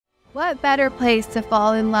What better place to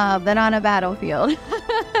fall in love than on a battlefield?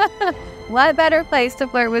 What better place to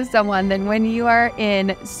flirt with someone than when you are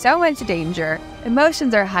in so much danger,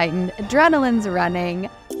 emotions are heightened, adrenaline's running.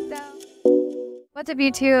 What's up,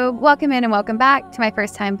 YouTube? Welcome in and welcome back to my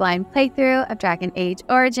first time blind playthrough of Dragon Age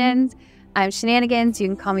Origins. I'm Shenanigans, you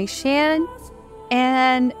can call me Shan.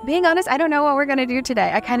 And being honest, I don't know what we're gonna do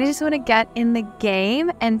today. I kind of just want to get in the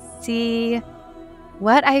game and see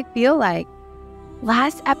what I feel like.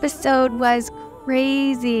 Last episode was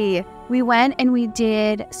crazy. We went and we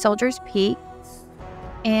did Soldier's Peak,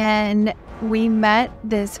 and we met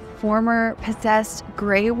this former possessed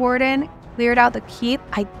Grey Warden, cleared out the keep.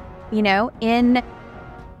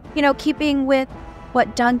 Keeping with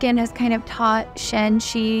what Duncan has kind of taught Shen,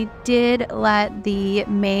 she did let the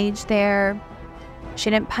mage there.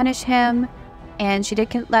 She didn't punish him, and she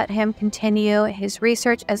did let him continue his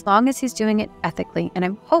research as long as he's doing it ethically. And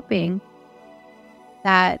I'm hoping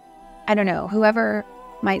that, I don't know, whoever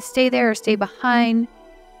might stay there or stay behind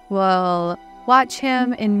will watch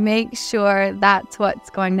him and make sure that's what's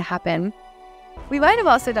going to happen. We might have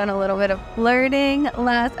also done a little bit of flirting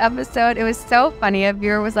last episode. It was so funny. A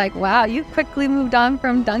viewer was like, wow, you quickly moved on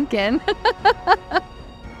from Duncan.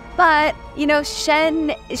 But,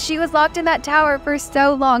 Shen, she was locked in that tower for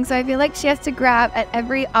so long, so I feel like she has to grab at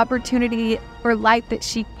every opportunity for life that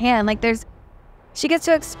she can. She gets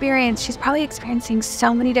to experience, she's probably experiencing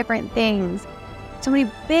so many different things, so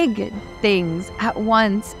many big things at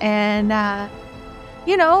once. And,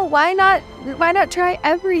 why not try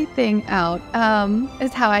everything out,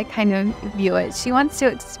 is how I kind of view it. She wants to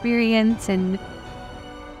experience, and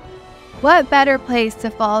what better place to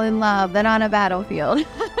fall in love than on a battlefield?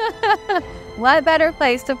 What better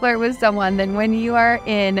place to flirt with someone than when you are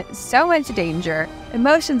in so much danger,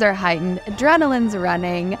 emotions are heightened, adrenaline's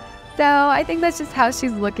running. So I think that's just how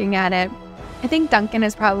she's looking at it. I think Duncan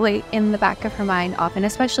is probably in the back of her mind often,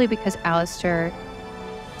 especially because Alistair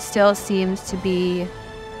still seems to be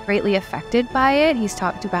greatly affected by it. He's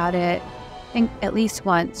talked about it, I think, at least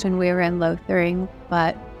once when we were in Lothering.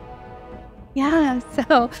 But yeah,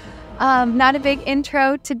 so not a big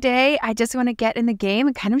intro today. I just want to get in the game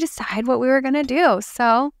and kind of decide what we were going to do.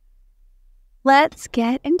 So let's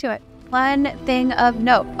get into it. One thing of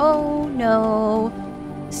note. Oh no.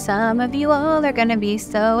 Some of you all are going to be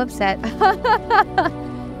so upset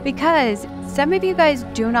because some of you guys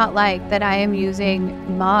do not like that I am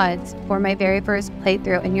using mods for my very first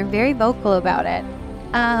playthrough, and you're very vocal about it.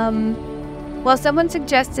 Well, someone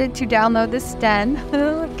suggested to download the Sten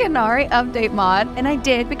Canary update mod, and I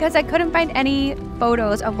did because I couldn't find any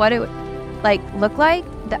photos of what it would look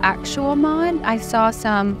like, the actual mod. I saw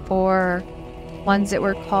some for ones that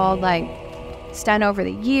were called Sten Over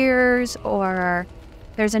the Years, or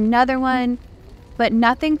there's another one, but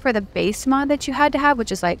nothing for the base mod that you had to have,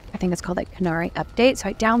 which is I think it's called Canary Update. So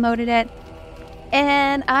I downloaded it,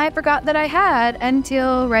 and I forgot that I had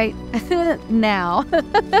until right now.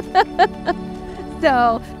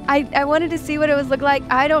 So I wanted to see what it was look like.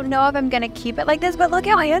 I don't know if I'm going to keep it like this, but look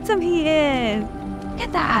how handsome he is. Look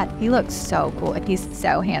at that. He looks so cool, and he's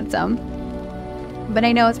so handsome. But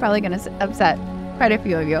I know it's probably going to upset quite a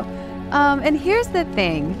few of you. And here's the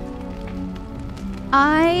thing.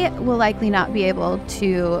 I will likely not be able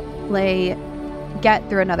to get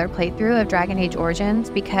through another playthrough of Dragon Age Origins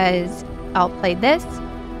because I'll play this,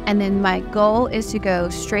 and then my goal is to go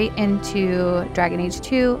straight into Dragon Age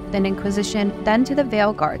 2, then Inquisition, then to the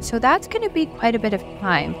Veilguard. So that's going to be quite a bit of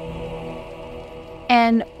time.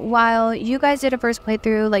 And while you guys did a first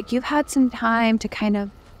playthrough, you've had some time to kind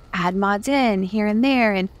of add mods in here and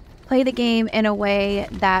there and play the game in a way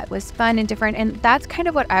that was fun and different, and that's kind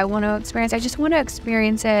of what I want to experience. I just want to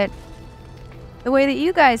experience it the way that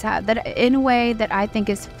you guys have, that in a way that I think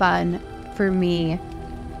is fun for me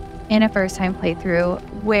in a first time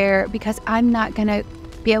playthrough, because I'm not gonna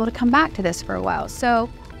be able to come back to this for a while. So,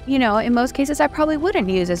 in most cases I probably wouldn't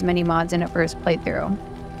use as many mods in a first playthrough,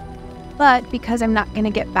 but because I'm not gonna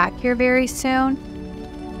get back here very soon,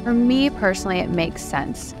 for me personally it makes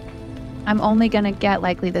sense. I'm only going to get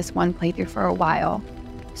likely this one playthrough for a while.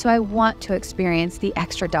 So I want to experience the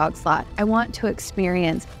extra dog slot. I want to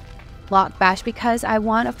experience Lock Bash because I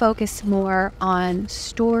want to focus more on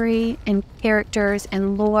story and characters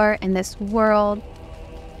and lore in this world.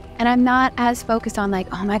 And I'm not as focused on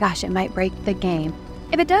oh my gosh, it might break the game.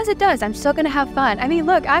 If it does, it does. I'm still going to have fun. I mean,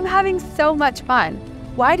 look, I'm having so much fun.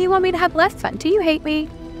 Why do you want me to have less fun? Do you hate me?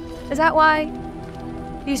 Is that why?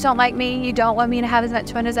 You just don't like me? You don't want me to have as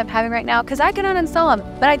much fun as I'm having right now? Because I can uninstall them,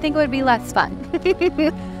 but I think it would be less fun.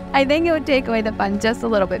 I think it would take away the fun just a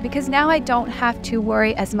little bit, because now I don't have to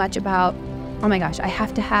worry as much about, oh my gosh, I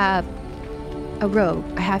have to have a rogue.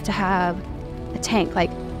 I have to have a tank.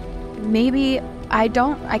 Like, maybe I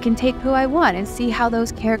can take who I want and see how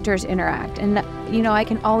those characters interact. And, you know, I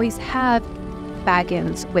can always have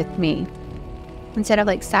Baggins with me instead of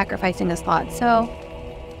like sacrificing a slot. So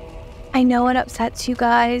I know it upsets you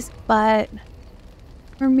guys, but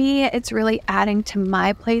for me, it's really adding to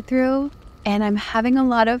my playthrough, and I'm having a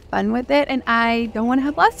lot of fun with it, and I don't want to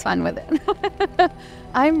have less fun with it.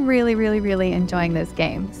 I'm really, really, really enjoying this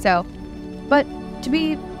game. So, but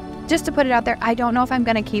just to put it out there, I don't know if I'm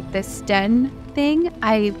going to keep this Sten thing.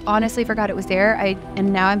 I honestly forgot it was there.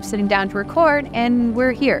 And now I'm sitting down to record, and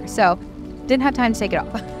we're here. So, didn't have time to take it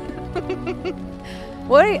off.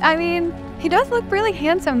 I mean, he does look really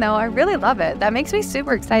handsome, though. I really love it. That makes me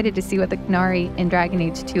super excited to see what the Qunari in Dragon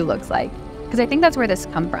Age 2 looks like, because I think that's where this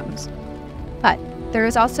comes from. But there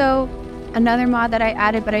is also another mod that I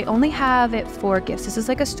added, but I only have it for gifts. This is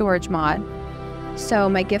like a storage mod. So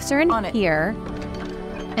my gifts are in here,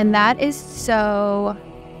 and that is so,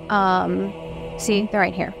 see, they're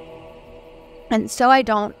right here. And so I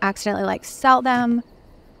don't accidentally like sell them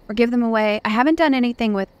or give them away. I haven't done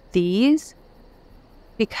anything with these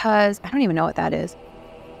because I don't even know what that is.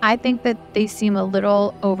 I think that they seem a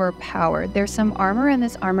little overpowered. There's some armor in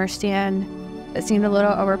this armor stand that seemed a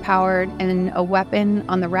little overpowered, and a weapon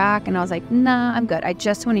on the rack, and I was like, nah, I'm good. I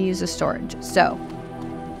just want to use the storage. So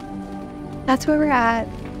that's where we're at.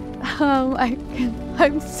 Oh, I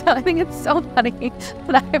think it's so funny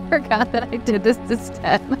that I forgot that I did this to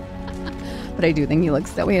Sten. But I do think he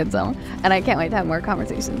looks so handsome, and I can't wait to have more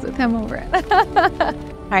conversations with him over it.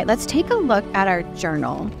 All right, let's take a look at our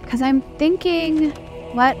journal, because I'm thinking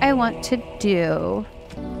what I want to do.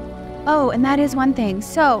 Oh, and that is one thing.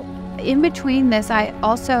 So in between this, I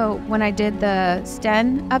also, when I did the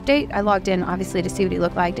Sten update, I logged in obviously to see what he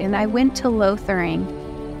looked like, and I went to Lothering,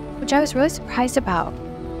 which I was really surprised about,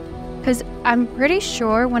 because I'm pretty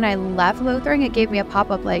sure when I left Lothering, it gave me a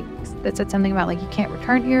pop-up like that said something about like you can't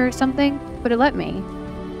return here or something, but it let me.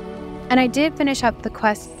 And I did finish up the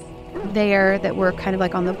quests there that were kind of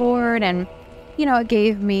like on the board, and you know, it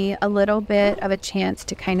gave me a little bit of a chance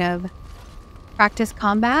to kind of practice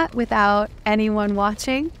combat without anyone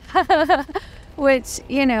watching, which,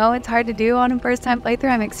 you know, it's hard to do on a first-time playthrough.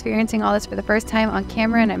 I'm experiencing all this for the first time on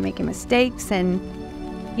camera, and I'm making mistakes, and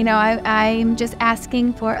you know, I'm just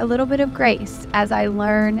asking for a little bit of grace as I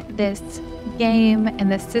learn this game and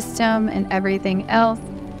the system and everything else.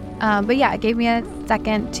 But yeah, it gave me a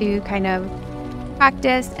second to kind of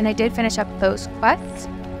practice, and I did finish up those quests,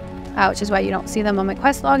 which is why you don't see them on my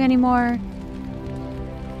quest log anymore.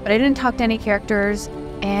 But I didn't talk to any characters,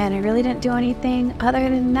 and I really didn't do anything other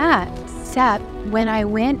than that, except when I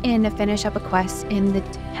went in to finish up a quest in the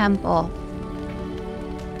temple,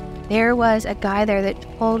 there was a guy there that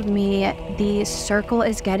told me the circle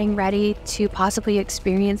is getting ready to possibly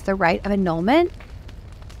experience the rite of annulment,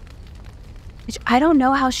 which I don't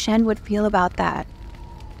know how Shen would feel about that.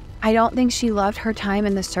 I don't think she loved her time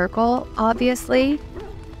in the circle, obviously,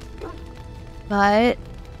 but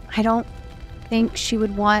I don't think she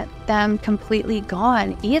would want them completely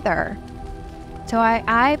gone either. So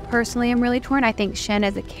I personally am really torn. I think Shen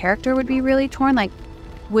as a character would be really torn. Like,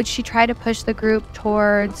 would she try to push the group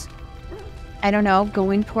towards, I don't know,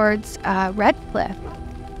 going towards Redcliffe,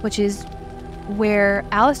 which is where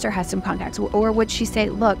Alistair has some contacts? Or would she say,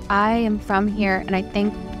 look, I am from here, and I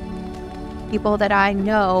think people that I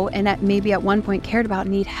know and that maybe at one point cared about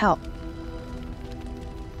need help?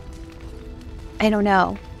 I don't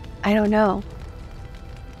know.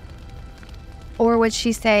 Or would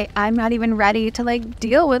she say, I'm not even ready to like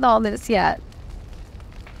deal with all this yet?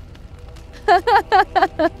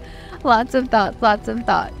 Lots of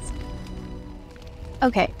thoughts.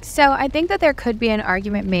 Okay, so I think that there could be an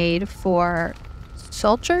argument made for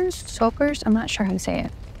Sulkers, I'm not sure how to say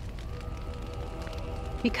it,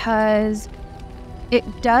 because it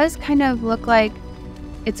does kind of look like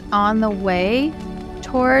it's on the way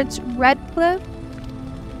towards Redcliffe.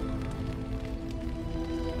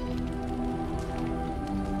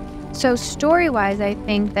 So story-wise, I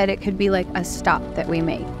think that it could be like a stop that we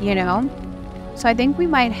make, you know? So I think we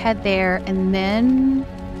might head there and then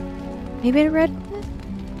maybe to Redcliffe?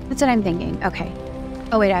 That's what I'm thinking. Okay.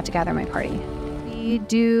 Oh wait, I have to gather my party. We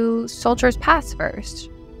do Soldier's Pass first,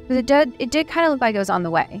 because it did kind of look like it was on the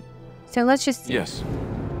way. So let's just see. Yes.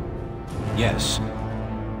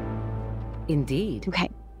 Indeed. Okay.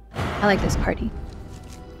 I like this party.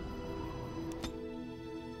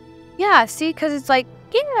 Yeah, see, because it's like,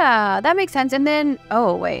 yeah, that makes sense. And then,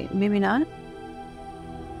 oh, wait, maybe not.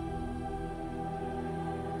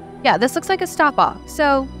 Yeah, this looks like a stop off.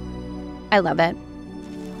 So I love it.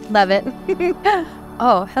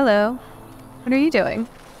 Oh, hello. What are you doing?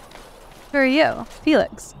 Who are you?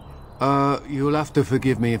 Felix. You'll have to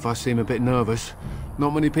forgive me if I seem a bit nervous.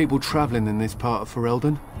 Not many people travelling in this part of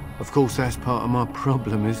Ferelden. Of course, that's part of my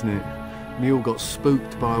problem, isn't it? Mule got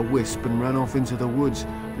spooked by a wisp and ran off into the woods.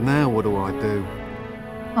 Now what do I do?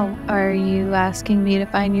 Oh, are you asking me to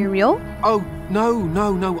find your mule? Oh,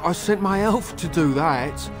 no. I sent my elf to do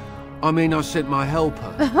that. I mean, I sent my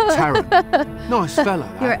helper, Taryn. Nice fella,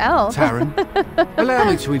 that. Your elf? Taryn. Allow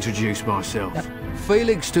me to introduce myself.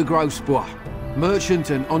 Felix de Grosbois, merchant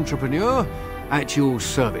and entrepreneur at your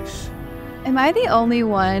service. Am I the only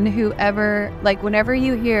one who ever, like, whenever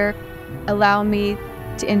you hear, allow me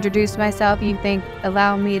to introduce myself, you think,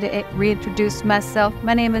 allow me to reintroduce myself?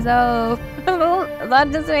 My name is, that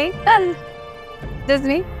just me. Just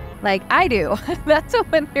me. Like, I do. That's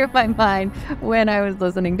what went through my mind when I was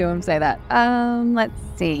listening to him say that. Let's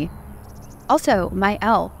see. Also, my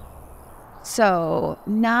elf. So,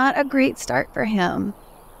 not a great start for him.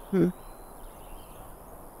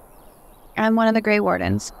 I'm one of the Grey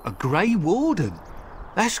Wardens. A Grey Warden?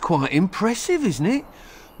 That's quite impressive, isn't it?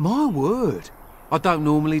 My word. I don't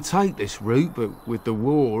normally take this route, but with the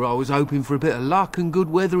war, I was hoping for a bit of luck and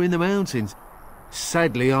good weather in the mountains.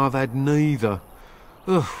 Sadly, I've had neither.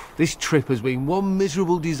 Ugh, this trip has been one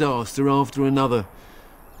miserable disaster after another.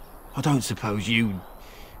 I don't suppose you'd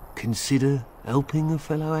consider helping a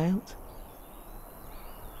fellow out?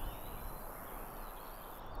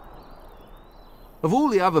 Of all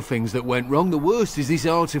the other things that went wrong, the worst is this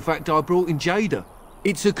artifact I brought in Jada.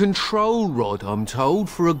 It's a control rod, I'm told,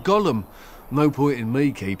 for a golem. No point in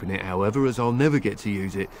me keeping it, however, as I'll never get to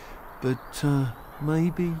use it. But,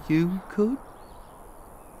 maybe you could?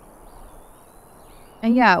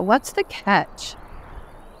 And yeah, what's the catch?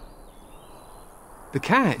 The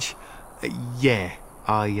catch? Yeah,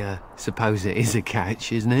 I suppose it is a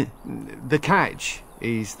catch, isn't it? The catch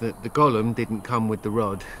is that the golem didn't come with the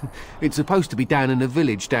rod. It's supposed to be down in a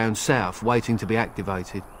village down south, waiting to be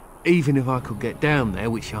activated. Even if I could get down there,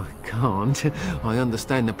 which I can't, I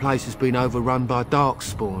understand the place has been overrun by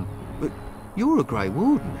darkspawn. But you're a Grey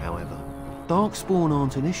Warden, however. Darkspawn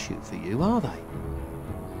aren't an issue for you, are they?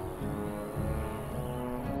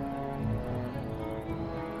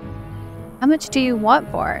 How much do you want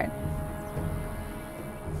for it?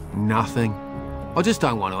 Nothing. I just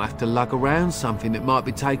don't want to have to lug around something that might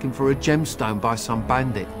be taken for a gemstone by some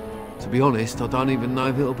bandit. To be honest, I don't even know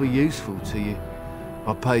if it'll be useful to you.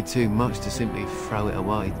 I paid too much to simply throw it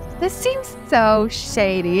away. This seems so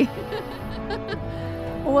shady.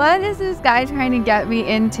 What is this guy trying to get me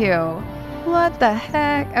into? What the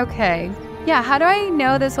heck? Okay. Yeah, how do I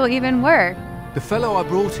know this will even work? The fellow I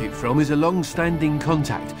brought it from is a long-standing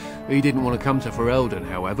contact. He didn't want to come to Ferelden,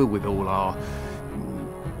 however, with all our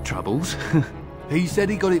troubles. He said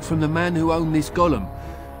he got it from the man who owned this golem.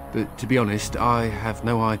 But to be honest, I have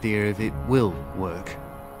no idea if it will work.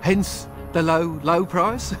 Hence the low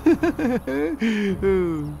price.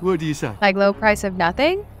 What do you say? Like low price of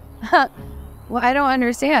nothing? Well, I don't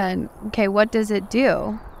understand. Okay, what does it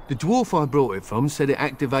do? The dwarf I brought it from said it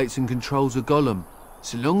activates and controls a golem.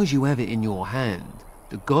 So long as you have it in your hand,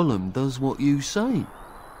 the golem does what you say.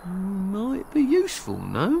 Might be useful,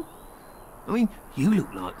 no? I mean, you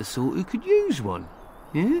look like the sort who could use one,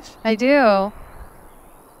 yes? I do.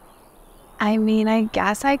 I mean, I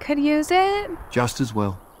guess I could use it. Just as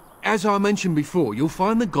well. As I mentioned before, you'll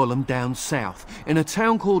find the golem down south, in a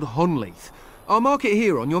town called Honleith. I'll mark it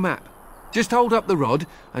here on your map. Just hold up the rod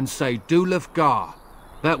and say Dulaf Gar.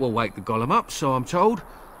 That will wake the golem up, so I'm told.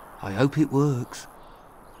 I hope it works.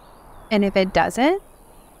 And if it doesn't?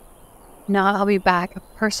 No, I'll be back. A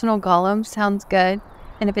personal golem sounds good.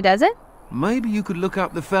 And if it doesn't? Maybe you could look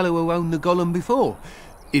up the fellow who owned the golem before.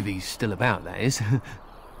 If he's still about, that is.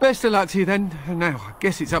 Best of luck to you then. Now, I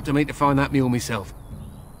guess it's up to me to find that mule myself.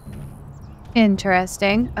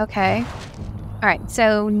 Interesting. Okay. All right,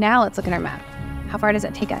 so now let's look at our map. How far does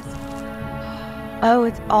it take us? Oh,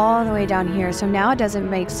 it's all the way down here, so now it doesn't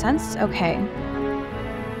make sense. Okay.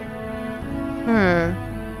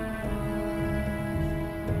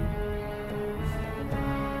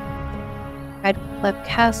 Redcliffe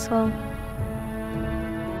Castle.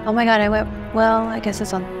 Oh my god, I went... Well, I guess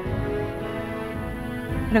it's on...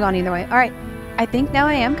 Could have gone either way. Alright, I think now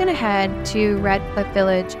I am going to head to Redcliffe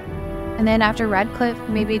Village. And then after Redcliffe,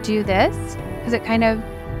 maybe do this. Because it kind of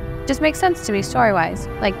just makes sense to me story-wise.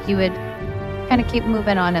 Like, you would kind of keep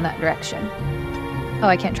moving on in that direction. Oh,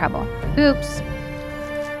 I can't travel. Oops.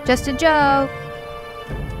 Just a joke.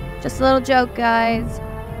 Just a little joke, guys.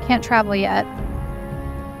 Can't travel yet.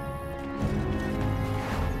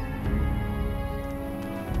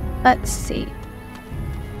 Let's see.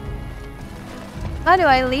 How do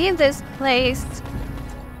I leave this place?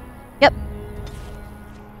 Yep.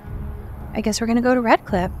 I guess we're gonna go to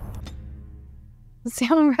Redcliffe. Let's see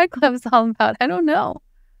how Redcliffe's all about. I don't know.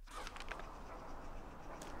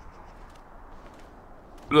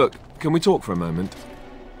 Look, can we talk for a moment?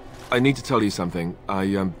 I need to tell you something.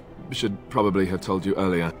 I, should probably have told you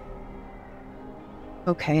earlier.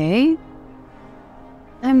 Okay.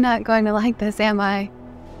 I'm not going to like this, am I?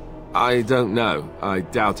 I don't know. I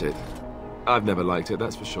doubt it. I've never liked it,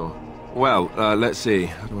 that's for sure. Well, let's see.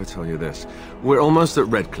 How do I tell you this? We're almost at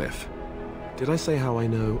Redcliffe. Did I say how I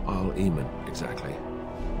know Arl Eamon exactly?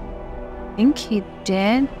 I think he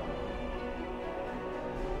did.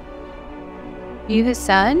 You his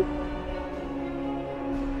son?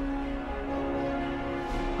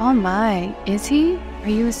 Oh my, is he? Are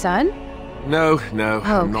you his son? No,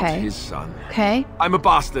 Oh, I'm not okay. his son. Okay. I'm a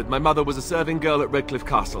bastard. My mother was a serving girl at Redcliffe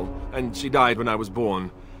Castle, and she died when I was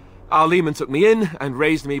born. Arl Eamon took me in and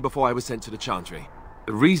raised me before I was sent to the Chantry.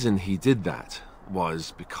 The reason he did that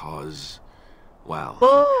was because,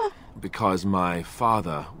 well, because my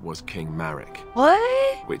father was King Marek.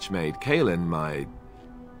 What? Which made Kaelin my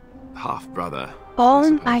half-brother. I Oh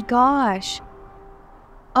suppose. my gosh.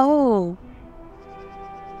 Oh.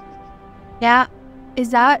 Yeah.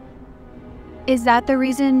 Is that the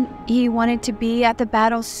reason he wanted to be at the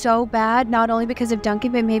battle so bad? Not only because of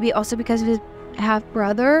Duncan, but maybe also because of his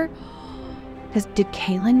half-brother? Because did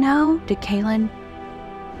Kaelin know? Did Kaelin...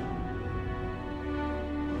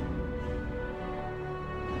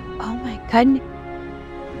 Oh my goodness.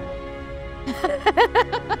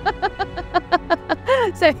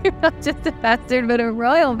 So you're not just a bastard, but a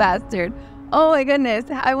royal bastard. Oh my goodness.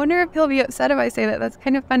 I wonder if he'll be upset if I say that. That's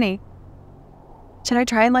kind of funny. Should I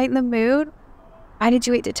try and lighten the mood? Why did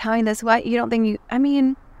you wait to tell me this? What? You don't think you... I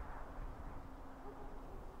mean...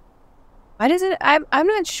 Why does it... I'm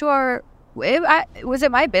not sure... was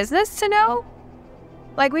it my business to know?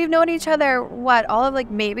 Like, we've known each other, what, all of,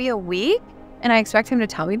 like, maybe a week? And I expect him to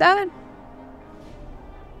tell me that?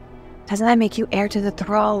 Doesn't that make you heir to the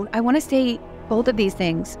throne? I want to say both of these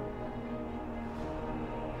things.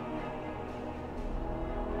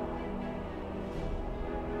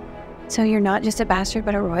 So you're not just a bastard,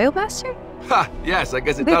 but a royal bastard? Ha! Yes, I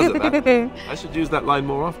guess it does it, that. I should use that line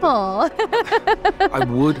more often. Aw. I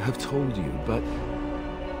would have told you, but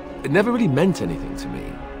it never really meant anything to me.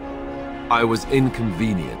 I was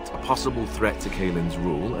inconvenient, a possible threat to Kaelin's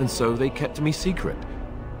rule, and so they kept me secret.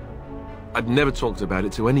 I'd never talked about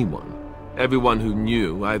it to anyone. Everyone who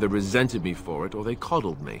knew either resented me for it or they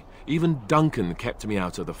coddled me. Even Duncan kept me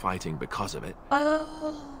out of the fighting because of it.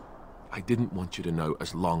 Oh. I didn't want you to know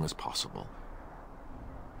as long as possible.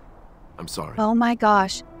 I'm sorry. Oh my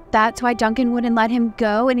gosh. That's why Duncan wouldn't let him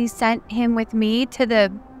go and he sent him with me to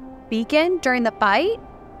the beacon during the fight?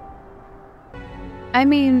 I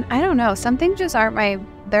mean, I don't know. Some things just aren't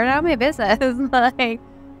they're not my business. Like,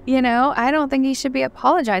 you know, I don't think he should be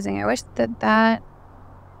apologizing. I wish that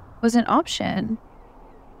was an option.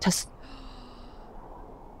 Does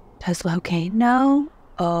Locane know?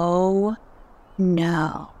 Oh,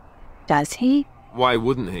 no. Does he? Why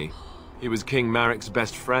wouldn't he? He was King Marek's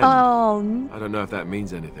best friend. Oh. I don't know if that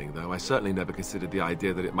means anything, though. I certainly never considered the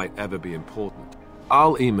idea that it might ever be important.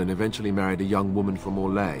 Arl Eamon eventually married a young woman from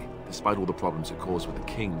Orlais, despite all the problems it caused with the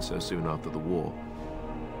king so soon after the war.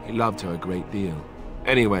 He loved her a great deal.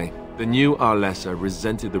 Anyway, the new Arlessa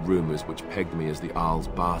resented the rumors which pegged me as the Arl's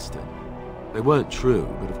bastard. They weren't true,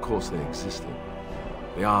 but of course they existed.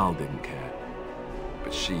 The Arl didn't care,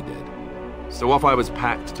 but she did. So off I was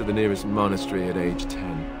packed to the nearest monastery at age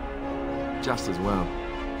 10. Just as well.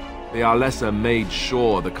 The Arlessa made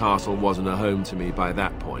sure the castle wasn't a home to me by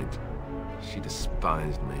that point. She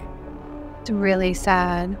despised me. It's really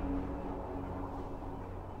sad.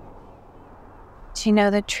 She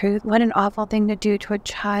know the truth. What an awful thing to do to a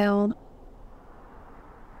child.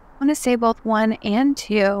 I want to say both 1 and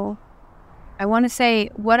 2. I want to say,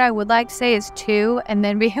 what I would like to say is 2, and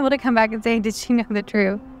then be able to come back and say, did she know the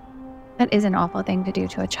truth? That is an awful thing to do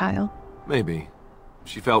to a child. Maybe.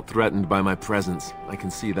 She felt threatened by my presence. I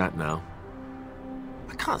can see that now.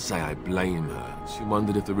 I can't say I blame her. She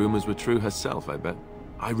wondered if the rumors were true herself, I bet.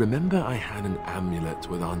 I remember I had an amulet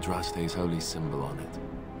with Andraste's holy symbol on it.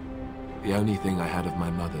 The only thing I had of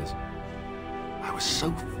my mother's. I was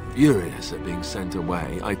so furious at being sent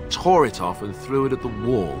away, I tore it off and threw it at the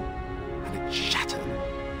wall. And it shattered.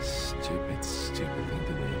 Stupid thing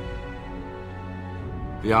to do.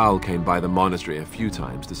 The Arl came by the monastery a few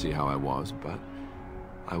times to see how I was, but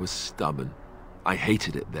I was stubborn. I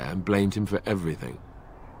hated it there and blamed him for everything.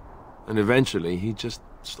 And eventually, he just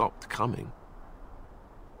stopped coming.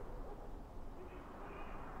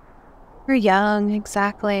 We're young,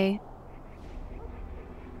 exactly.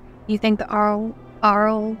 You think the Arl,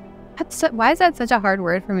 why is that such a hard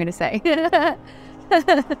word for me to say?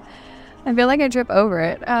 I feel like I trip over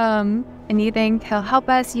it. And you think he'll help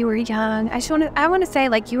us? You were young. I want to say,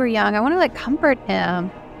 like, you were young. I want to, like, comfort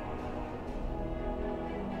him.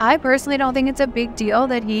 I personally don't think it's a big deal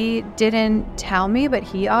that he didn't tell me, but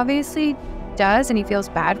he obviously does, and he feels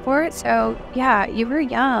bad for it. So, yeah, you were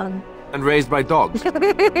young. And raised by dogs.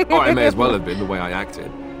 Or I may as well have been the way I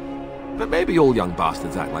acted. But maybe all young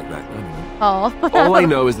bastards act like that. I don't know. Oh. All I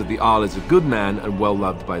know is that the Arl is a good man and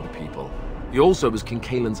well-loved by the people. He also was King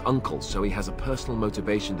Caelan's uncle, so he has a personal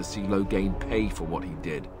motivation to see Loghain pay for what he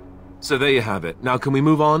did. So there you have it. Now can we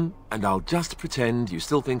move on? And I'll just pretend you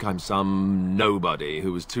still think I'm some nobody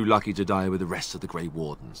who was too lucky to die with the rest of the Grey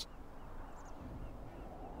Wardens.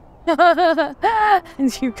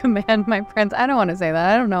 You command my prince. I don't want to say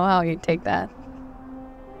that. I don't know how you'd take that.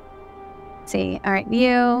 Let's see. All right,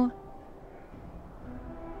 you.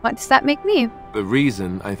 What does that make me? The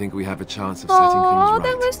reason I think we have a chance of setting things right. Oh,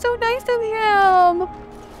 that was so nice of him.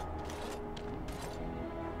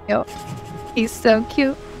 Yo, he's so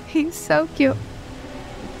cute. He's so cute.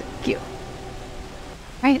 Cute. All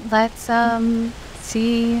right, let's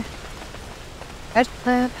see.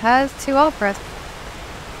 Redcliffe has to offer us.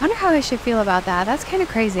 I wonder how I should feel about that. That's kind of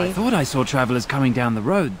crazy. I thought I saw travelers coming down the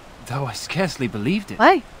road, though I scarcely believed it.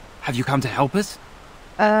 Why? Have you come to help us?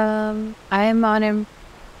 I am on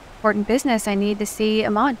important business. I need to see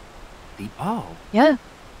Eamon. The Arl? Yeah.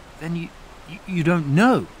 Then you don't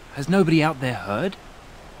know. Has nobody out there heard?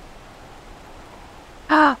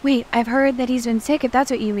 Ah, wait. I've heard that he's been sick, if that's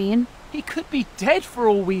what you mean. He could be dead for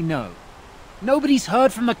all we know. Nobody's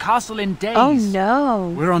heard from the castle in days. Oh,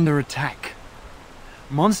 no. We're under attack.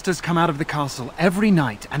 Monsters come out of the castle every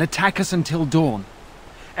night and attack us until dawn.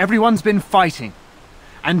 Everyone's been fighting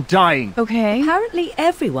and dying. Okay. Apparently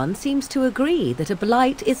everyone seems to agree that a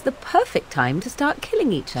blight is the perfect time to start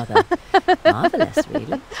killing each other. Marvellous,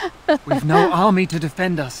 really. We've no army to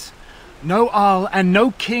defend us. No Arl and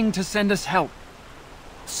no king to send us help.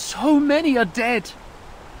 So many are dead.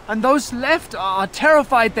 And those left are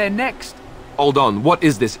terrified they're next. Hold on, what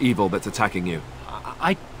is this evil that's attacking you?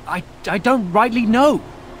 I don't rightly know.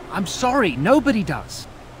 I'm sorry, nobody does.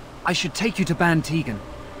 I should take you to Ban Tegan.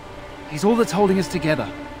 He's all that's holding us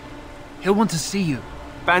together. He'll want to see you.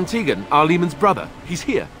 Ban Tegan, Arl Eamon's brother. He's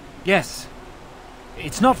here. Yes.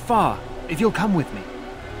 It's not far, if you'll come with me.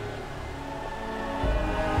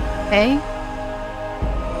 Okay.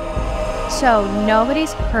 So,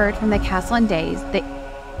 nobody's heard from the castle in days.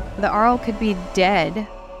 The Arl could be dead.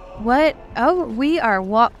 What? Oh, we are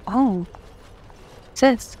oh.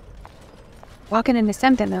 Sis. Walking into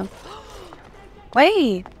something, though.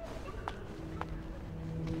 Wait.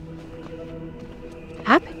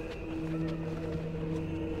 Happened?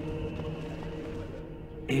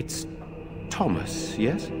 It's Thomas,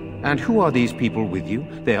 yes? And who are these people with you?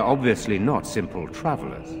 They're obviously not simple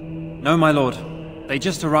travelers. No, my lord. They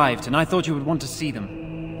just arrived, and I thought you would want to see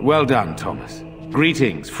them. Well done, Thomas.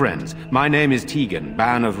 Greetings, friends. My name is Tegan,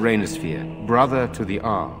 Ban of Rainisfere, brother to the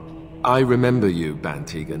Arl. I remember you, Ban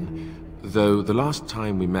Tegan. Though the last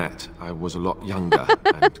time we met, I was a lot younger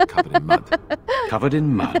and covered in mud. Covered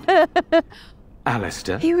in mud?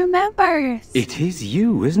 Alistair? He remembers. It is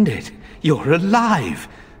you, isn't it? You're alive!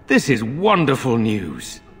 This is wonderful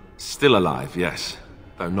news. Still alive, yes.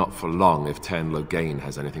 Though not for long if Ten Loghain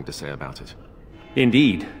has anything to say about it.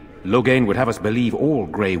 Indeed. Loghain would have us believe all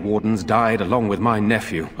Grey Wardens died along with my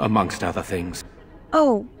nephew, amongst other things.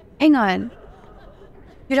 Oh, hang on.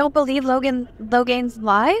 You don't believe Loghain's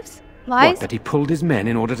lies? What, that he pulled his men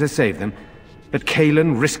in order to save them? That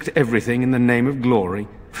Caelan risked everything in the name of glory?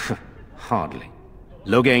 Hardly.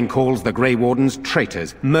 Loghain calls the Grey Wardens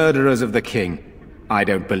traitors, murderers of the king. I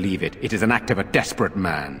don't believe it. It is an act of a desperate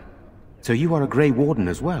man. So you are a Grey Warden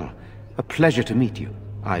as well. A pleasure to meet you.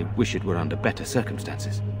 I wish it were under better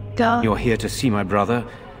circumstances. Duh. You're here to see my brother?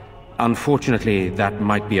 Unfortunately, that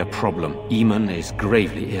might be a problem. Eamon is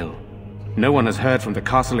gravely ill. No one has heard from the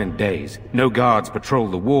castle in days. No guards patrol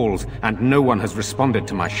the walls, and no one has responded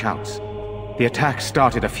to my shouts. The attack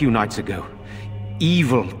started a few nights ago.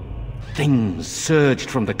 Evil things surged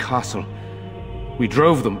from the castle. We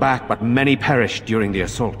drove them back, but many perished during the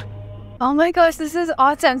assault. Oh my gosh, this is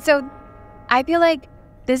awesome. So, I feel like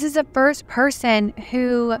this is the first person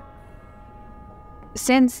who,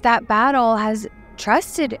 since that battle, has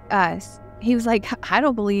trusted us. He was like, I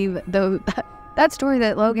don't believe that story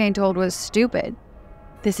that Loghain told was stupid.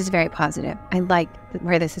 This is very positive. I like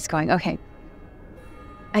where this is going. Okay.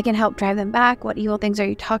 I can help drive them back. What evil things are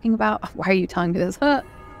you talking about? Why are you telling me this?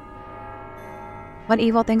 What What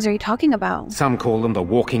evil things are you talking about? Some call them the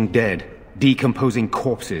walking dead, decomposing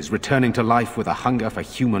corpses returning to life with a hunger for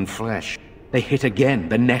human flesh. They hit again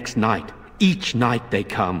the next night. Each night they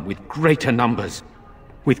come with greater numbers.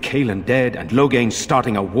 With Caelan dead and Loghain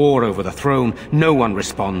starting a war over the throne, no one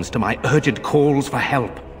responds to my urgent calls for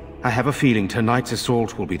help. I have a feeling tonight's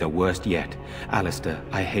assault will be the worst yet. Alistair,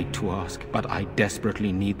 I hate to ask, but I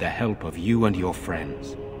desperately need the help of you and your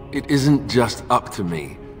friends. It isn't just up to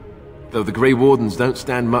me. Though the Grey Wardens don't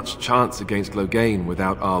stand much chance against Loghain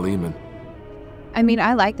without Arl Eamon. I mean,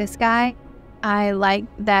 I like this guy. I like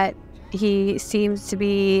that he seems to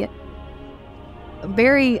be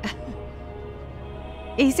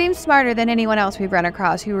he seems smarter than anyone else we've run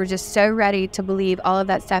across who were just so ready to believe all of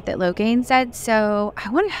that stuff that Loghain said, so I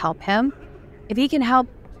want to help him. If he can help,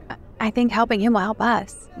 I think helping him will help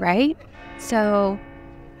us, right? So,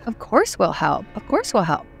 of course we'll help. Of course we'll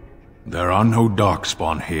help. There are no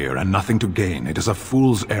darkspawn here, and nothing to gain. It is a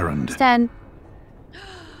fool's errand. Sten,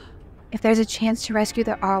 if there's a chance to rescue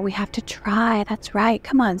the Arl, we have to try. That's right.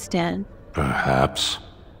 Come on, Sten. Perhaps.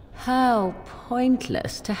 How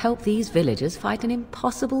pointless to help these villagers fight an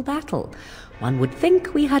impossible battle. One would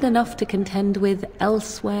think we had enough to contend with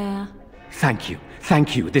elsewhere. Thank you.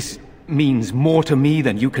 Thank you. This means more to me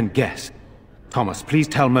than you can guess. Thomas, please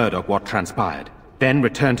tell Murdoch what transpired. Then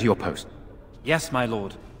return to your post. Yes, my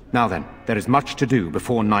lord. Now then, there is much to do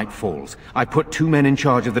before night falls. I put 2 men in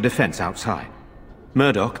charge of the defense outside.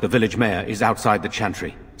 Murdoch, the village mayor, is outside the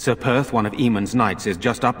chantry. Sir Perth, one of Eamon's knights, is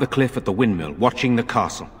just up the cliff at the windmill, watching the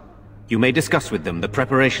castle. You may discuss with them the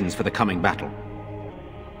preparations for the coming battle.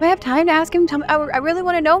 Do I have time to ask him? I really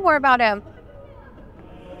want to know more about him.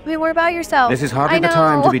 I mean, more about yourself. This is hardly the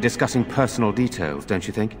time to be discussing personal details, don't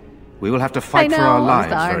you think? We will have to fight for our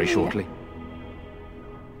lives very shortly.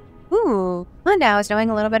 Ooh, well now is knowing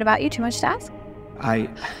a little bit about you too much to ask?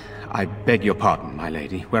 I beg your pardon, my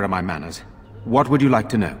lady. Where are my manners? What would you like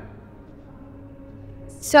to know?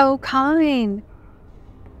 So kind.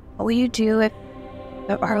 What will you do if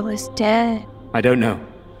the Arl is dead? I don't know.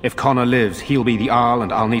 If Connor lives, he'll be the Arl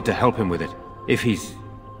and I'll need to help him with it. If he's...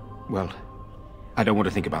 well, I don't want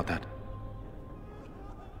to think about that.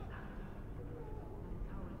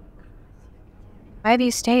 Why have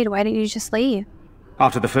you stayed? Why didn't you just leave?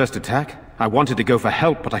 After the first attack, I wanted to go for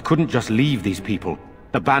help, but I couldn't just leave these people.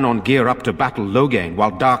 The Bannon gear up to battle Loghain,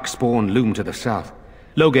 while Darkspawn loom to the south.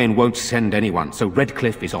 Loghain won't send anyone, so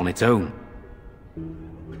Redcliffe is on its own.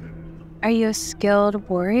 Are you a skilled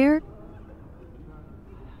warrior?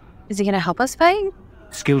 Is he gonna help us fight?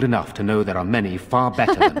 Skilled enough to know there are many far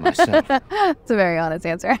better than myself. That's a very honest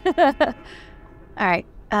answer. Alright,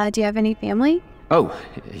 do you have any family? Oh,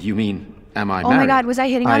 you mean, am I married? Oh my god, was I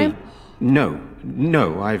hitting on him?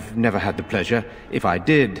 No, I've never had the pleasure. If I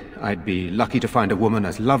did, I'd be lucky to find a woman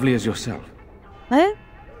as lovely as yourself. What?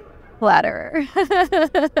 Flatterer.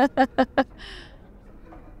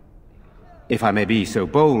 If I may be so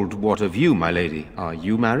bold, what of you, my lady? Are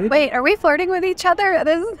you married? Wait, are we flirting with each other?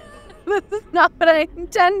 This is not what I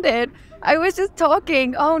intended. I was just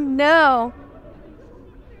talking. Oh no.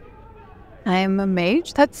 I'm a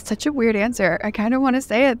mage? That's such a weird answer. I kind of want to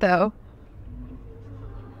say it though.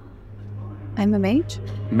 I'm a mage?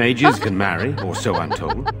 Mages can marry, or so I'm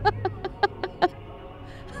told.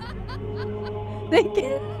 They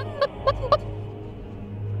can.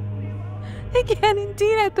 They can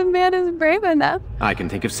indeed if the man is brave enough. I can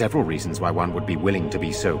think of several reasons why one would be willing to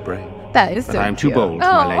be so brave. That is but so I am too cute. bold,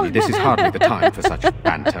 my lady. This is hardly the time for such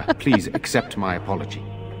banter. Please accept my apology.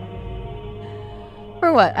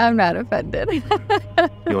 For what? I'm not offended.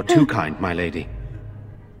 You're too kind, my lady.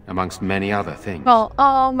 Amongst many other things. Well,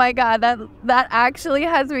 oh my god, that actually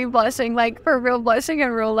has me blushing, like for real blushing in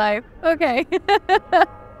real life. Okay.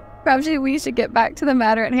 Probably we should get back to the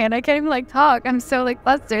matter at hand. I can't even like talk. I'm so like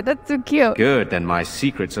flustered. That's so cute. Good, then my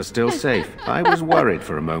secrets are still safe. I was worried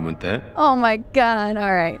for a moment there. Oh my god,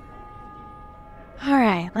 alright.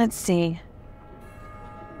 Alright, let's see.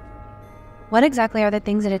 What exactly are the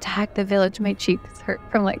things that attack the village? My cheeks hurt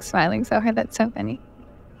from like smiling so hard. That's so funny.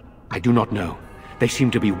 I do not know. They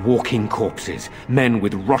seem to be walking corpses, men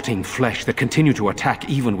with rotting flesh that continue to attack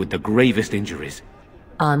even with the gravest injuries.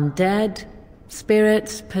 Undead,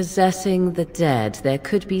 spirits possessing the dead. There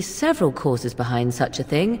could be several causes behind such a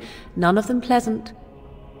thing, none of them pleasant.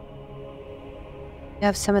 You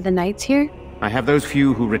have some of the knights here? I have those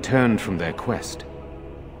few who returned from their quest.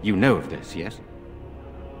 You know of this, yes?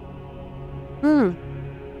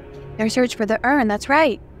 Their search for the urn, that's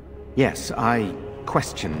right. Yes, I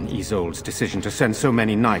question Isolde's decision to send so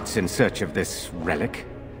many knights in search of this relic.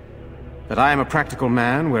 But I am a practical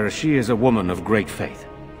man, whereas she is a woman of great faith.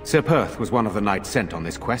 Sir Perth was one of the knights sent on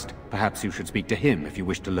this quest. Perhaps you should speak to him if you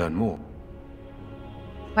wish to learn more.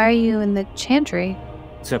 Why are you in the chantry?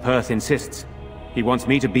 Sir Perth insists. He wants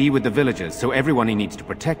me to be with the villagers, so everyone he needs to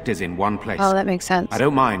protect is in one place. Oh, that makes sense. I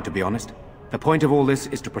don't mind, to be honest. The point of all this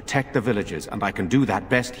is to protect the villagers, and I can do that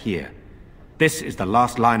best here. This is the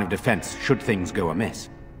last line of defense, should things go amiss.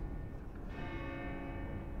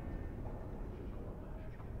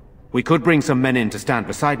 We could bring some men in to stand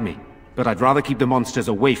beside me, but I'd rather keep the monsters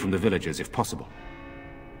away from the villagers if possible.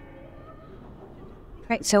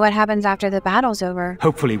 Right, so what happens after the battle's over?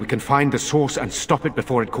 Hopefully we can find the source and stop it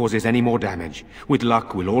before it causes any more damage. With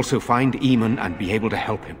luck, we'll also find Eamon and be able to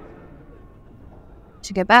help him.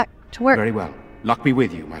 To get back to work. Very well. Luck be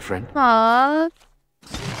with you, my friend. Aww.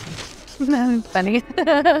 That was funny.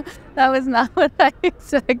 That was not what I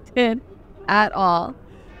expected at all.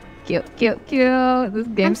 Cute, cute, cute. This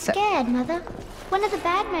I'm game's scared, Mother. When are the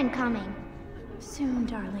bad men coming? Soon,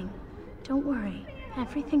 darling. Don't worry.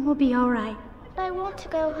 Everything will be all right. I want to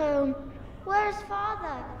go home. Where's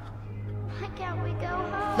Father? Why can't we go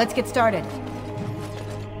home? Let's get started.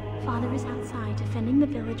 Father is outside defending the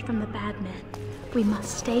village from the bad men. We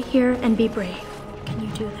must stay here and be brave. Can you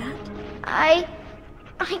do that? I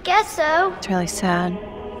guess so. It's really sad.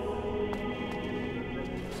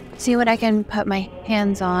 See what I can put my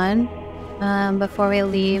hands on before we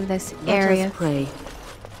leave this area. Let us pray.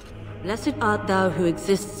 Blessed art thou who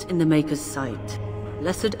exists in the Maker's sight.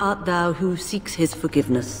 Blessed art thou who seeks his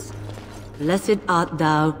forgiveness. Blessed art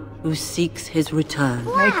thou who seeks his return.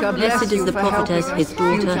 Blessed is the prophetess, his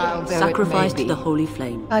daughter, sacrificed to the holy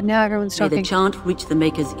flame. God, now everyone's May talking. the chant reach the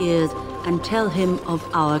Maker's ears and tell him of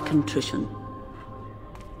our contrition.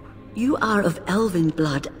 You are of elven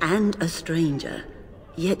blood and a stranger,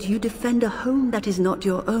 yet you defend a home that is not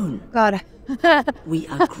your own. God. We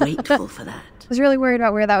are grateful for that. I was really worried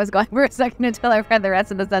about where that was going for a second until I read the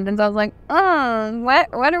rest of the sentence. I was like,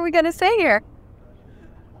 what are we going to say here?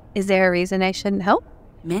 Is there a reason I shouldn't help?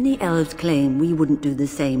 Many elves claim we wouldn't do the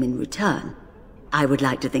same in return. I would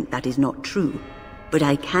like to think that is not true, but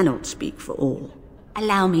I cannot speak for all.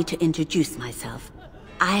 Allow me to introduce myself.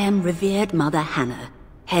 I am revered Mother Hannah,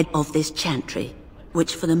 head of this chantry,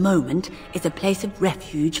 which for the moment is a place of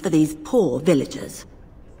refuge for these poor villagers.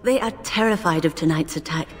 They are terrified of tonight's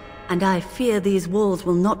attack, and I fear these walls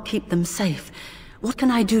will not keep them safe. What can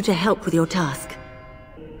I do to help with your task?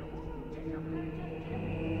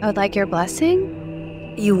 I would like your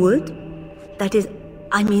blessing. You would? That is,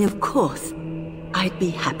 I mean, of course. I'd be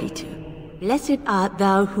happy to. Blessed art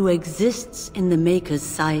thou who exists in the Maker's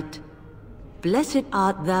sight. Blessed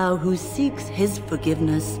art thou who seeks his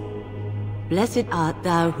forgiveness. Blessed art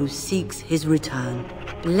thou who seeks his return.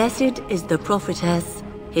 Blessed is the prophetess,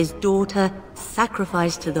 his daughter,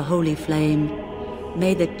 sacrificed to the holy flame.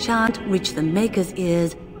 May the chant reach the Maker's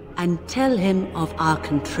ears and tell him of our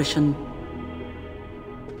contrition.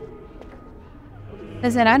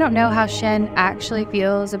 Listen, I don't know how Shen actually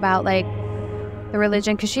feels about, like, the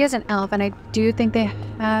religion, because she is an elf, and I do think they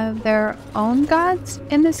have their own gods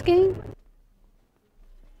in this game.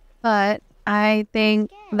 But I think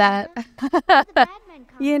that,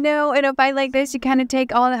 you know, in a fight like this, you kind of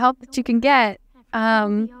take all the help that you can get.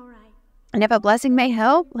 And if a blessing may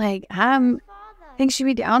help, like, I think she'd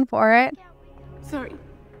be down for it. Sorry,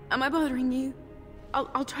 am I bothering you?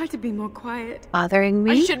 I'll try to be more quiet. Bothering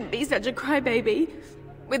me? I shouldn't be such a crybaby.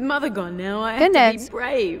 With Mother gone now, I have to be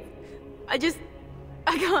brave. I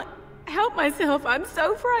can't help myself. I'm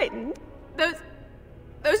so frightened.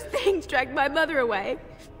 Those things dragged my mother away.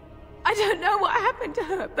 I don't know what happened to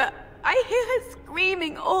her, but I hear her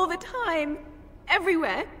screaming all the time,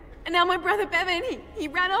 everywhere. And now my brother Bevan, he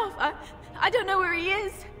ran off. I don't know where he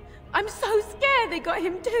is. I'm so scared they got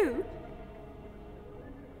him too.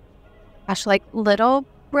 Gosh, like, little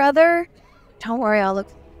brother? Don't worry, I'll look.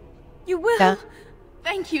 You will? Yeah.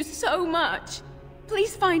 Thank you so much.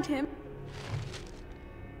 Please find him.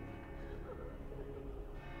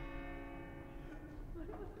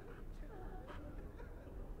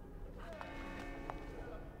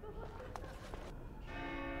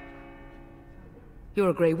 You're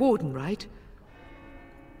a Grey Warden, right?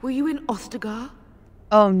 Were you in Ostagar?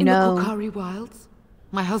 Oh, In the no. Kokari Wilds?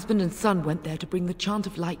 My husband and son went there to bring the chant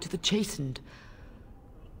of light to the chastened.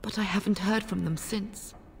 But I haven't heard from them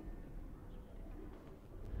since.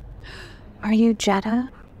 Are you Jetta?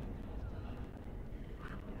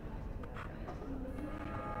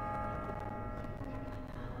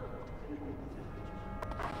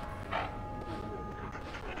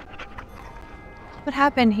 What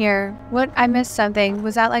happened here? I missed something.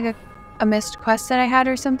 Was that like a missed quest that I had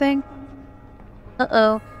or something?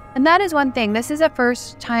 Uh-oh. And that is one thing. This is a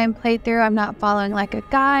first-time playthrough. I'm not following like a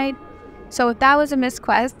guide. So if that was a missed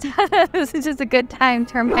quest, this is just a good time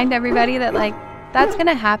to remind everybody that like that's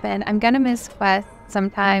gonna happen. I'm gonna miss quests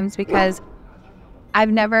sometimes because I've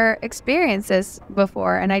never experienced this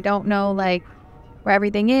before, and I don't know like where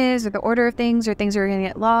everything is, or the order of things, or things are gonna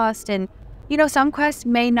get lost. And you know, some quests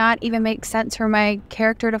may not even make sense for my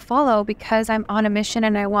character to follow because I'm on a mission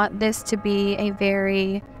and I want this to be a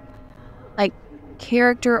very like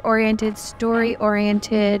character-oriented,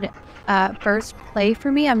 story-oriented first play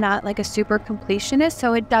for me. I'm not like a super completionist,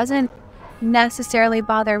 so it doesn't necessarily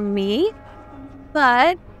bother me,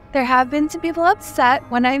 but there have been some people upset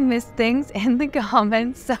when I miss things in the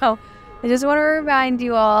comments, so I just want to remind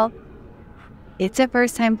you all, it's a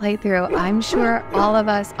first-time playthrough. I'm sure all of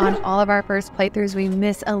us on all of our first playthroughs, we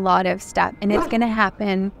miss a lot of stuff, and it's gonna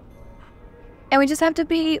happen. And we just have to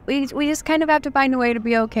be, we just kind of have to find a way to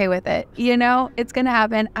be okay with it. You know, it's gonna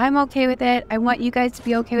happen. I'm okay with it. I want you guys to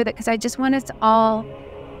be okay with it because I just want us to all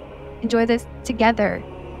enjoy this together.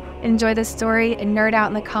 Enjoy the story and nerd out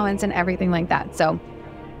in the comments and everything like that. So,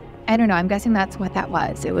 I don't know. I'm guessing that's what that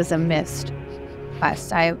was. It was a missed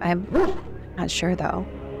quest. I'm not sure though.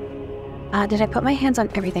 Did I put my hands on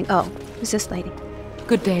everything? Oh, who's this lady?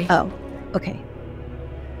 Good day. Oh, okay.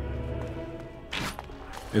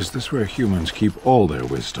 Is this where humans keep all their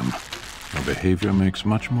wisdom? Your behavior makes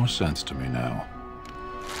much more sense to me now.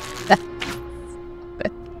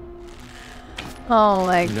 Oh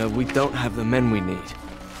my... You know, we don't have the men we need.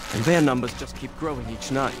 And their numbers just keep growing each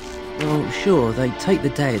night. Well, sure, they take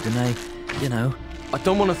the dead and they, you know... I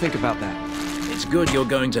don't want to think about that. It's good you're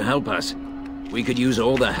going to help us. We could use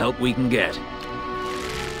all the help we can get.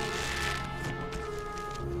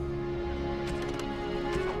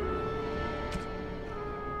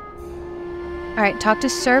 Alright, talk to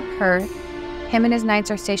Sir Perth. Him and his knights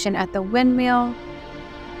are stationed at the windmill.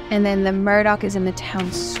 And then the Murdoch is in the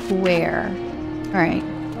town square. Alright.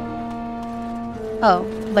 Oh,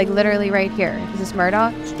 like literally right here. Is this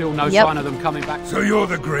Murdoch? Still no sign of them coming back. So you're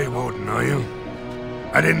the Grey Warden, are you?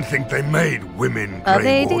 I didn't think they made women Grey Oh,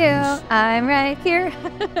 they Wardens. do. I'm right here.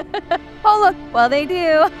 Oh, look. Well, they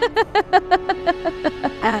do.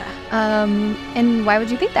 And why would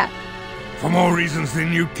you think that? For more reasons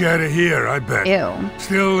than you care to hear, I bet. Ew.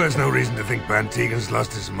 Still, there's no reason to think Bantegan's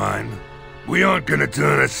lost his mind. We aren't gonna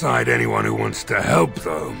turn aside anyone who wants to help,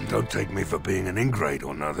 though. Don't take me for being an ingrate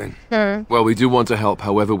or nothing. Well, we do want to help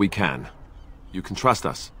however we can. You can trust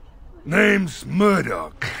us. Name's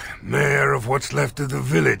Murdoch, mayor of what's left of the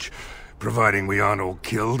village, providing we aren't all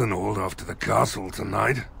killed and hauled off to the castle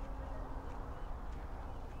tonight.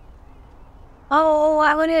 Oh,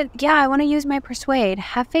 I want to use my persuade.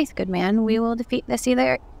 Have faith, good man. We will defeat this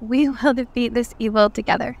evil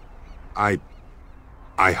together. I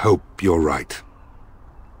hope you're right.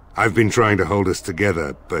 I've been trying to hold us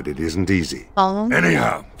together, but it isn't easy.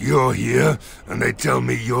 Anyhow, you're here, and they tell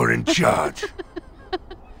me you're in charge.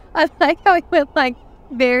 I like how he went like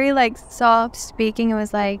very like soft speaking and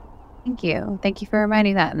was like, thank you for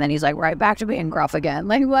reminding that. And then he's like right back to being gruff again.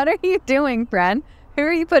 Like, what are you doing, friend? Who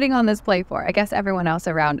are you putting on this play for? I guess everyone else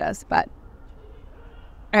around us, but...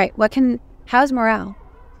 Alright, how's morale?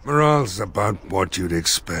 Morale's about what you'd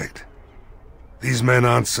expect. These men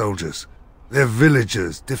aren't soldiers. They're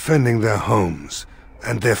villagers defending their homes,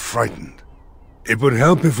 and they're frightened. It would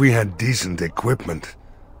help if we had decent equipment.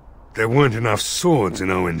 There weren't enough swords in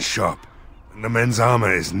Owen's shop, and the men's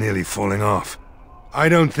armor is nearly falling off. I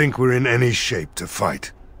don't think we're in any shape to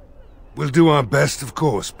fight. We'll do our best, of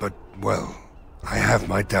course, but, well... I have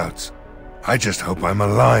my doubts. I just hope I'm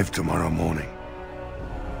alive tomorrow morning.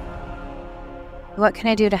 What can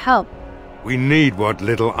I do to help? We need what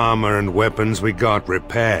little armor and weapons we got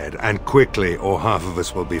repaired, and quickly, or half of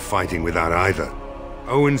us will be fighting without either.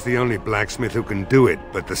 Owen's the only blacksmith who can do it,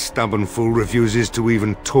 but the stubborn fool refuses to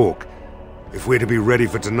even talk. If we're to be ready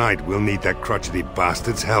for tonight, we'll need that crotchety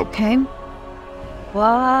bastard's help. Okay.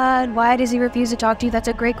 What? Why does he refuse to talk to you? That's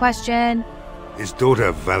a great question. His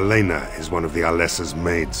daughter, Valena, is one of the Alessa's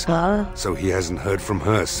maids, so he hasn't heard from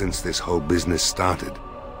her since this whole business started.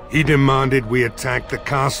 He demanded we attack the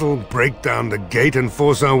castle, break down the gate, and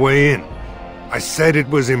force our way in. I said it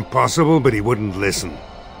was impossible, but he wouldn't listen.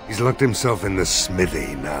 He's locked himself in the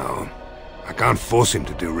smithy now. I can't force him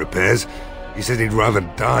to do repairs. He said he'd rather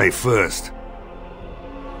die first.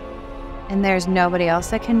 And there's nobody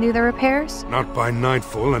else that can do the repairs? Not by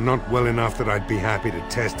nightfall, and not well enough that I'd be happy to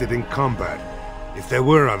test it in combat. If there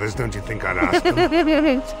were others, don't you think I'd ask them?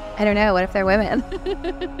 I don't know. What if they're women?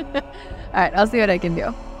 Alright, I'll see what I can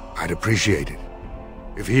do. I'd appreciate it.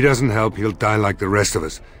 If he doesn't help, he'll die like the rest of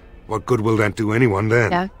us. What good will that do anyone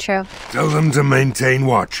then? Yeah, true. Tell them to maintain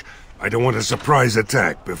watch. I don't want a surprise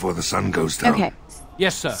attack before the sun goes down. Okay.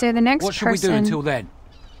 Yes, sir. So the next What should we do until then?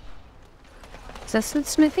 Is this the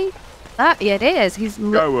smithy? Ah, yeah, it is. He's...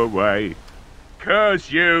 Go away. Curse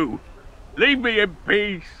you. Leave me in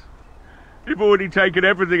peace. You've already taken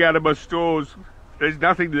everything out of my stores. There's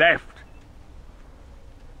nothing left.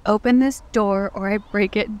 Open this door or I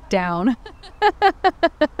break it down.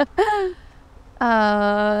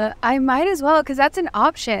 I might as well, because that's an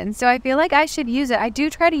option. So I feel like I should use it. I do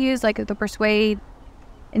try to use like the persuade,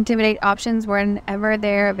 intimidate options whenever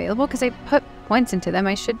they're available, because I put points into them.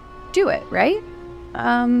 I should do it, right?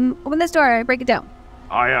 Open this door, I break it down.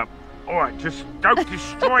 Alright, just don't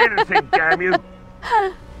destroy anything, damn you.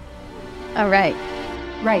 Alright.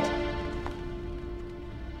 Right.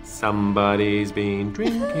 Somebody's been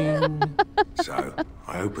drinking. So,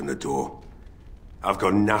 I open the door. I've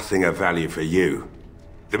got nothing of value for you.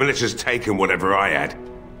 The military's taken whatever I had.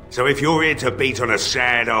 So if you're here to beat on a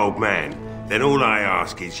sad old man, then all I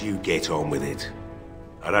ask is you get on with it.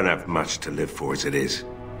 I don't have much to live for as it is.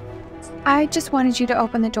 I just wanted you to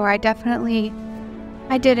open the door. I didn't.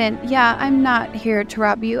 Yeah, I'm not here to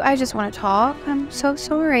rob you. I just want to talk. I'm so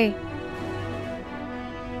sorry.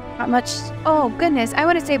 Not much. Oh, goodness. I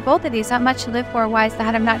want to say both of these. Not much to live for. Why is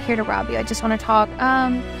that? I'm not here to rob you. I just want to talk.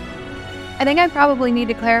 I think I probably need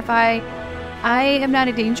to clarify. I am not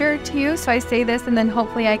a danger to you, so I say this, and then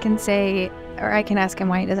hopefully I can say, or I can ask him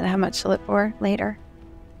why he doesn't have much to live for later.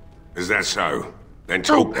 Is that so? Then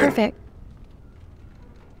talk then. Perfect.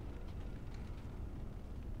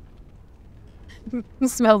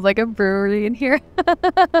 Smells like a brewery in here.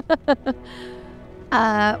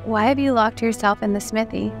 Why have you locked yourself in the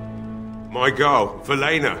smithy? My girl,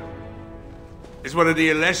 Velena, is one of the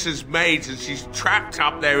Alessa's maids, and she's trapped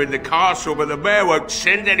up there in the castle, but the mayor won't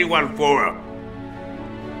send anyone for her.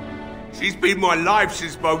 She's been my life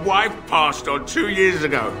since my wife passed on 2 years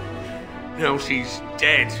ago. Now she's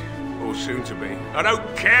dead, or soon to be. I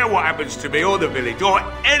don't care what happens to me or the village, or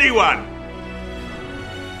anyone!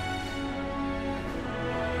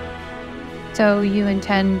 So you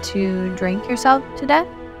intend to drink yourself to death?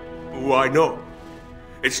 Why not?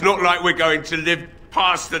 It's not like we're going to live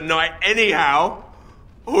past the night anyhow.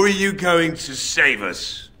 Or are you going to save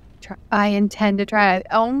us? I intend to try.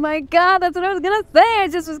 Oh my god, that's what I was gonna say. I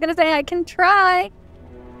just was gonna say I can try.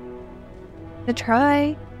 To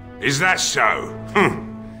try. Is that so?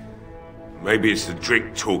 Maybe it's the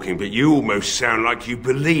drink talking, but you almost sound like you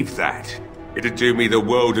believe that. It'd do me the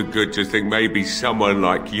world of good to think maybe someone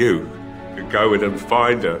like you could go in and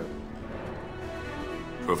find her.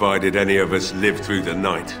 Provided any of us live through the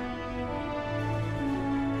night.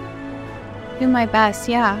 Do my best,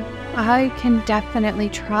 yeah. I can definitely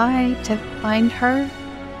try to find her.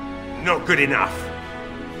 Not good enough.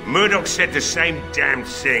 Murdoch said the same damn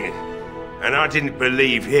thing, and I didn't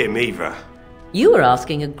believe him either. You were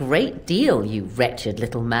asking a great deal, you wretched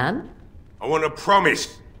little man. I want a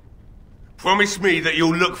promise. Promise me that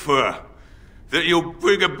you'll look for her. That you'll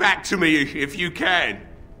bring her back to me if you can.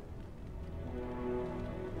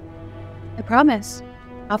 I promise.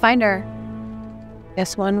 I'll find her.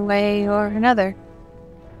 Guess one way or another.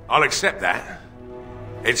 I'll accept that.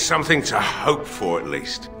 It's something to hope for, at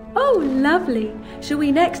least. Oh, lovely. Shall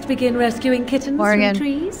we next begin rescuing kittens Morgan. from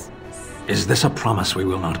trees? Is this a promise we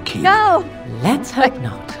will not keep? No! Let's hope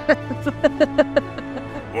not.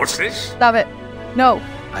 What's this? Stop it. No.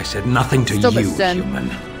 I said nothing to Stop you, it, Sen. human.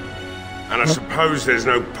 And I suppose there's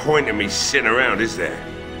no point in me sitting around, is there?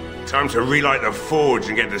 Time to relight the forge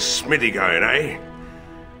and get the smithy going, eh?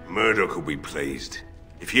 Murdoch will be pleased.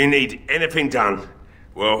 If you need anything done,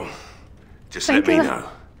 well, just let me know.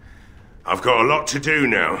 I've got a lot to do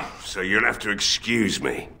now, so you'll have to excuse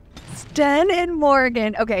me. Sten and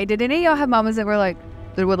Morgan. Okay, did any of y'all have mamas that were like,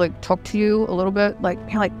 that would like talk to you a little bit? Like,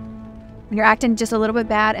 you're like, you're acting just a little bit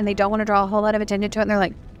bad and they don't want to draw a whole lot of attention to it and they're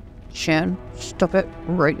like, Shan, stop it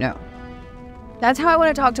right now. That's how I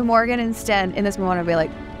want to talk to Morgan and Sten in this moment. I'd be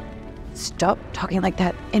like, stop talking like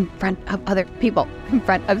that in front of other people, in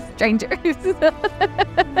front of strangers.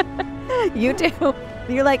 You too.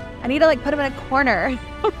 You're like, I need to like put him in a corner.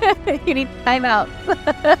 You need time out.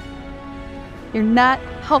 You're not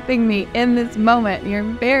helping me in this moment. You're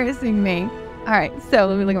embarrassing me. All right, so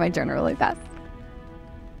let me look at my journal really fast.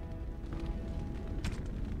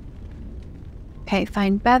 Okay,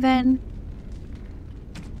 find Bevan.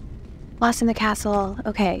 Lost in the castle.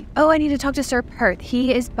 Okay. Oh, I need to talk to Sir Perth.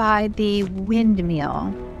 He is by the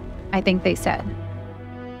windmill, I think they said.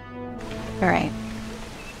 All right.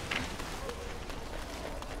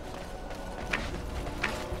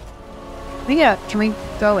 Can we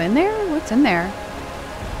go in there? What's in there?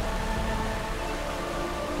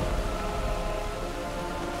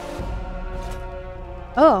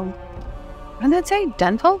 Oh. What did that say?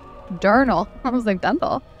 Dental? Durnal. I was like,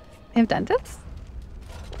 dental. They have dentists?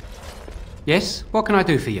 Yes, what can I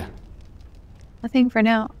do for you? Nothing for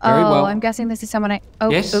now. Very well. I'm guessing this is someone I... Oh,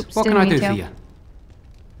 yes, oops, what can I do for you?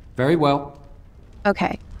 Very well.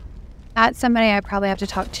 Okay. That's somebody I probably have to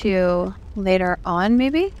talk to later on,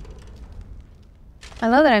 maybe? I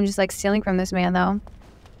love that I'm just, like, stealing from this man, though.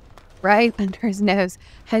 Right under his nose.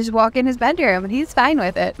 I just walk in his bedroom, and he's fine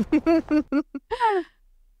with it.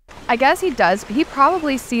 I guess he does. He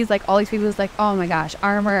probably sees, like, all these people who's like, oh, my gosh,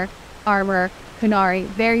 armor, Kunari,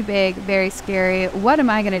 very big, very scary. What am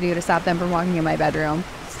I going to do to stop them from walking in my bedroom?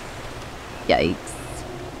 Yikes.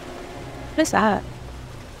 What is that?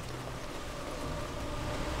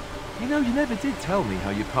 You know, you never did tell me how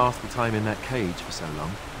you passed the time in that cage for so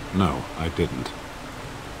long. No, I didn't.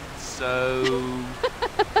 So,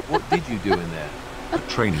 what did you do in there? A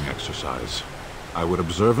training exercise. I would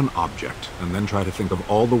observe an object, and then try to think of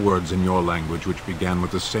all the words in your language which began with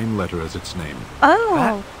the same letter as its name.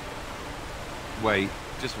 Oh. Wait,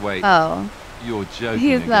 just wait. Oh. You're joking.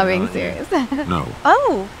 He's not again, being serious. No.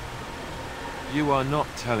 Oh. You are not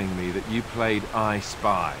telling me that you played I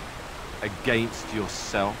Spy against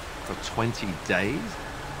yourself for 20 days?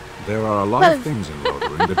 There are a lot of things in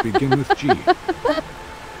Lothering that begin with G.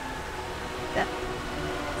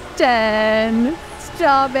 Sten,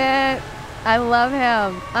 stop it. I love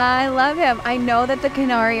him. I love him. I know that the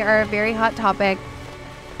Kunari are a very hot topic,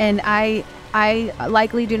 and I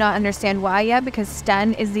likely do not understand why yet, because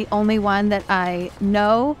Sten is the only one that I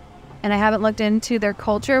know, and I haven't looked into their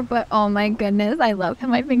culture, but oh my goodness, I love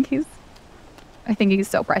him. I think he's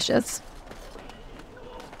so precious.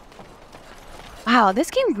 Wow,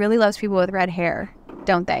 this game really loves people with red hair,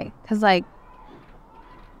 don't they? Because, like,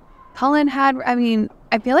 Cullen had, I mean,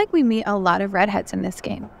 I feel like we meet a lot of redheads in this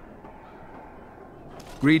game.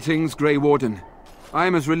 Greetings, Grey Warden. I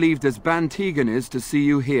am as relieved as Ban Tegan is to see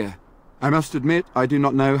you here. I must admit, I do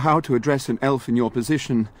not know how to address an elf in your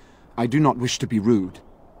position. I do not wish to be rude.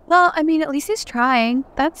 Well, I mean, at least he's trying.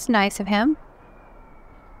 That's nice of him.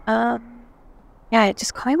 Yeah,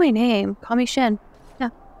 just call me my name. Call me Shin. Yeah.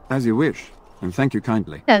 As you wish, and thank you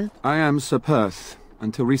kindly. Yeah. I am Sir Perth,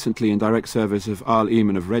 until recently in direct service of Arl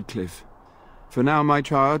Eamon of Redcliffe. For now, my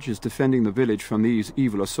charge is defending the village from these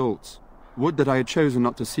evil assaults. Would that I had chosen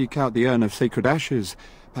not to seek out the urn of sacred ashes.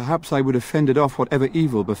 Perhaps I would have fended off whatever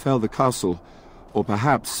evil befell the castle, or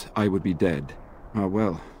perhaps I would be dead. Ah,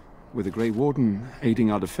 well, with the Grey Warden aiding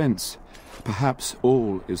our defense, perhaps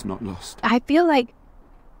all is not lost. I feel like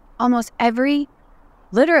almost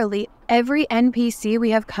literally every NPC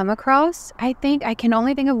we have come across, I can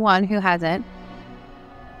only think of one who hasn't.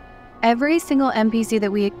 Every single NPC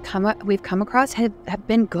that we've come across have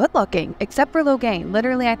been good looking, except for Logain.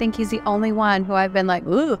 Literally, I think he's the only one who I've been like,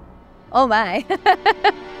 ooh, oh my.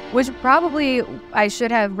 Which probably I should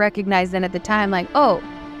have recognized then at the time, like, oh,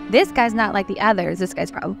 this guy's not like the others. This guy's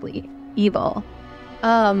probably evil.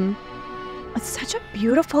 It's such a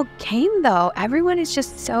beautiful game, though. Everyone is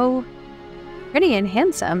just so pretty and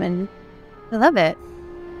handsome, and I love it.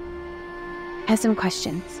 I have some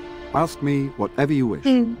questions. Ask me whatever you wish.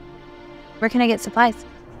 Where can I get supplies?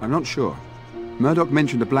 I'm not sure. Murdoch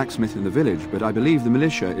mentioned a blacksmith in the village, but I believe the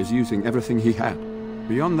militia is using everything he had.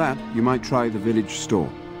 Beyond that, you might try the village store.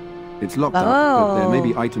 It's locked up, but there may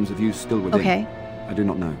be items of use still within. Okay. I do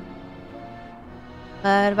not know.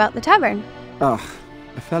 What about the tavern? A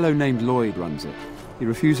fellow named Lloyd runs it. He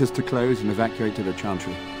refuses to close and evacuate to the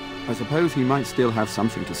Chantry. I suppose he might still have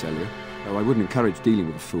something to sell you, though I wouldn't encourage dealing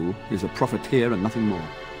with a fool. He's a profiteer and nothing more.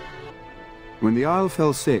 When the Isle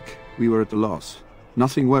fell sick, we were at a loss.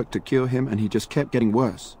 Nothing worked to cure him, and he just kept getting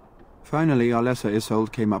worse. Finally, our lesser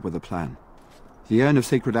Isolde came up with a plan. The Urn of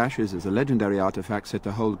Sacred Ashes is a legendary artifact said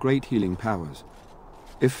to hold great healing powers.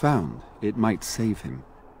 If found, it might save him.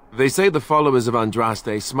 They say the followers of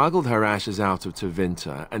Andraste smuggled her ashes out of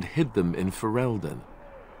Tevinter and hid them in Ferelden.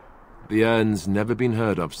 The urn's never been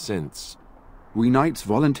heard of since. We knights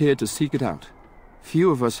volunteered to seek it out.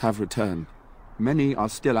 Few of us have returned. Many are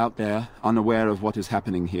still out there, unaware of what is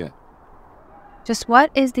happening here. Just what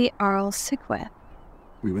is the Arl sick with?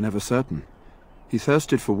 We were never certain. He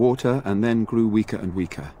thirsted for water and then grew weaker and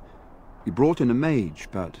weaker. We brought in a mage,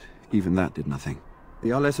 but even that did nothing. The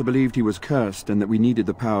Arlessa believed he was cursed and that we needed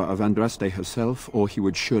the power of Andraste herself, or he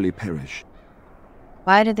would surely perish.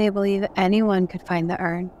 Why did they believe anyone could find the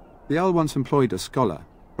urn? The Arl once employed a scholar,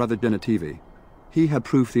 Brother Genetivi. He had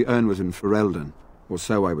proof the urn was in Ferelden, or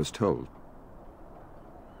so I was told.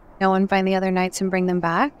 No one find the other knights and bring them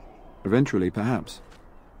back? Eventually, perhaps.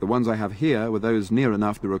 The ones I have here were those near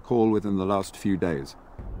enough to recall within the last few days.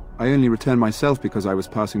 I only returned myself because I was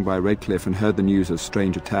passing by Redcliffe and heard the news of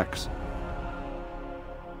strange attacks.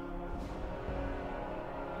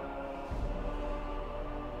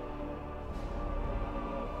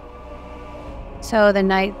 So the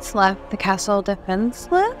knights left the castle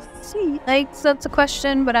defenseless? Like, that's a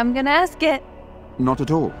question, but I'm gonna ask it. Not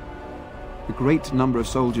at all. A great number of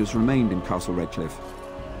soldiers remained in Castle Redcliffe.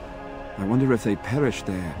 I wonder if they perished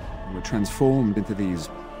there, and were transformed into these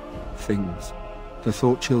things. The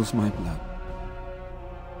thought chills my blood.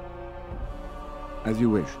 As you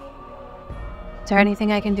wish. Is there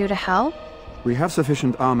anything I can do to help? We have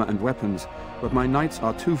sufficient armor and weapons, but my knights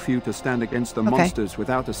are too few to stand against the monsters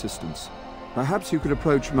without assistance. Perhaps you could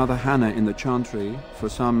approach Mother Hannah in the Chantry for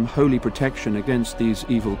some holy protection against these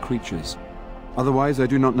evil creatures. Otherwise, I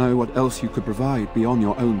do not know what else you could provide beyond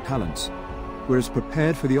your own talents. We're as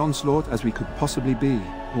prepared for the onslaught as we could possibly be,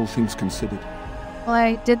 all things considered. Well,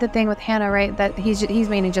 I did the thing with Hannah, right? That he's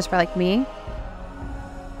meaning just for, like, me?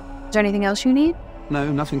 Is there anything else you need?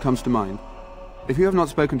 No, nothing comes to mind. If you have not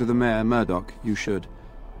spoken to the Mayor, Murdoch, you should.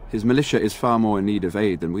 His militia is far more in need of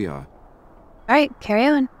aid than we are. All right, carry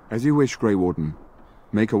on. As you wish, Grey Warden.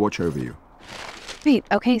 Make a watch over you. Sweet.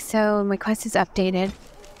 Okay, so my quest is updated.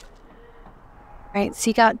 Right,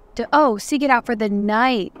 seek it out for the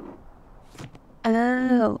night.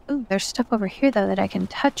 Oh, ooh, there's stuff over here, though, that I can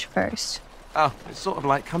touch first. Oh, it's sort of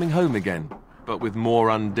like coming home again, but with more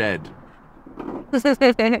undead.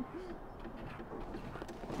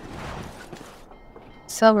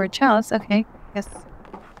 Silver chalice, okay. Yes.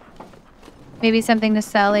 Maybe something to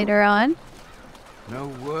sell later on. No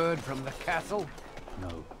word from the castle?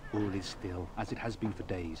 No, all is still, as it has been for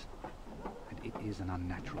days. And it is an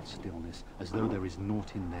unnatural stillness, as though there is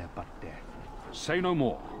naught in there but death. Say no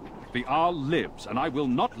more. The Arl lives, and I will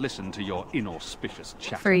not listen to your inauspicious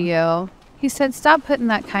chatter. For you. He said stop putting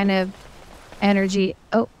that kind of energy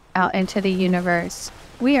out into the universe.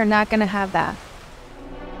 We are not going to have that.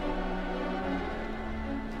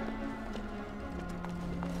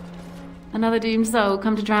 Another doomed soul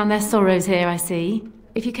come to drown their sorrows here, I see.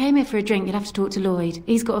 If you came here for a drink, you'd have to talk to Lloyd.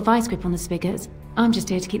 He's got a vice grip on the spigots. I'm just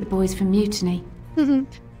here to keep the boys from mutiny.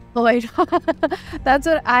 Lloyd. That's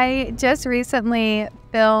what I just recently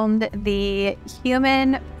filmed, the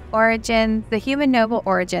human noble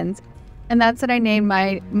origins. And that's what I named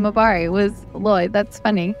my Mabari, was Lloyd. That's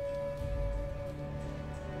funny.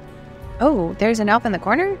 Oh, there's an elf in the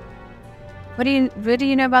corner? What do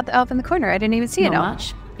you know about the elf in the corner? I didn't even see it. Not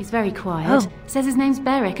much. He's very quiet. Says his name's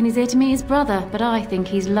Beric and he's here to meet his brother, but I think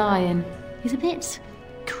he's lying. He's a bit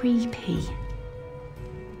creepy.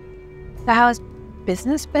 So how's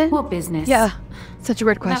business been? What business? Yeah, such a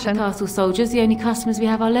weird question. At the castle soldiers, the only customers we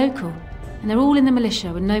have are local. And they're all in the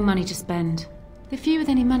militia with no money to spend. The few with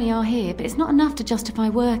any money are here, but it's not enough to justify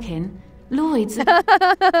working. Lloyd's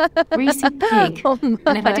a greasy pig. Oh,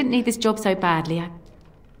 and if I didn't need this job so badly,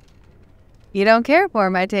 You don't care for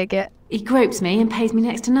him, I take it. He gropes me and pays me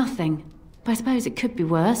next to nothing. But I suppose it could be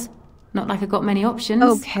worse. Not like I've got many options.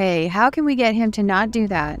 Okay, how can we get him to not do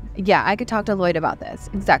that? Yeah, I could talk to Lloyd about this.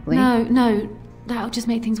 Exactly. No, that'll just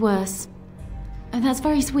make things worse. And that's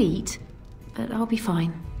very sweet, but I'll be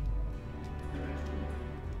fine.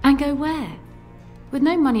 And go where? With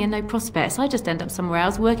no money and no prospects, I just end up somewhere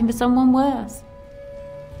else working for someone worse.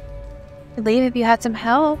 I'd leave if you had some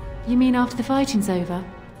help. You mean after the fighting's over?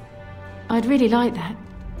 I'd really like that.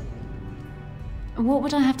 What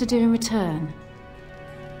would I have to do in return?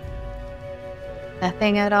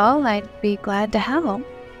 Nothing at all. I'd be glad to help.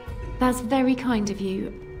 That's very kind of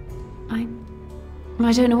you. I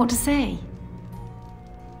don't know what to say.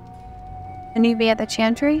 Can you be at the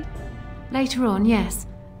Chantry? Later on, yes.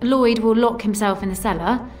 Lloyd will lock himself in the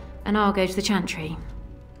cellar, and I'll go to the Chantry.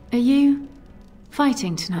 Are you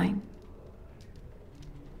fighting tonight?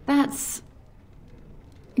 That's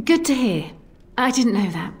good to hear. I didn't know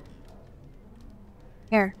that.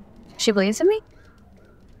 Here. She believes in me?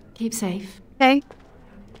 Keep safe. Okay.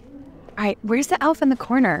 Alright, where's the elf in the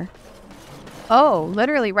corner? Oh,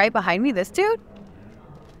 literally right behind me, this dude?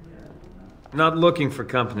 Not looking for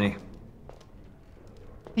company.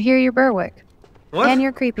 I hear you're Berwick. What? And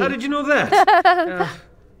you're creepy. How did you know that?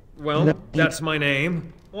 Well, that's my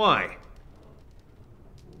name. Why?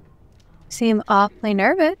 Seem awfully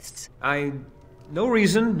nervous. No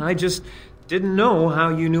reason. I just didn't know how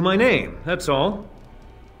you knew my name. That's all.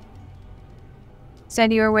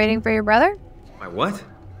 Said you were waiting for your brother? My what?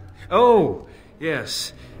 Oh,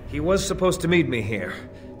 yes. He was supposed to meet me here.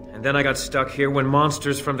 And then I got stuck here when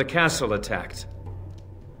monsters from the castle attacked.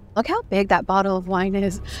 Look how big that bottle of wine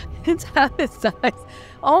is. It's half his size.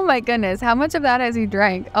 Oh my goodness, how much of that has he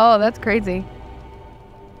drank? Oh, that's crazy.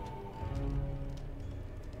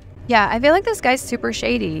 Yeah, I feel like this guy's super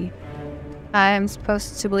shady. I'm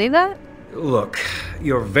supposed to believe that? Look,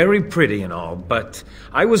 you're very pretty and all, but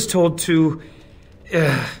I was told to...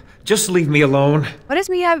 just leave me alone. What does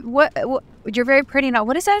me have... What you're very pretty and all.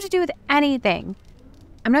 What does that have to do with anything?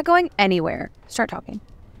 I'm not going anywhere. Start talking.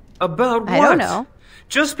 About what? I don't know.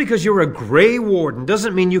 Just because you're a Grey Warden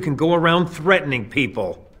doesn't mean you can go around threatening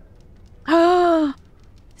people.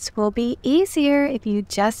 This will be easier if you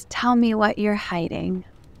just tell me what you're hiding.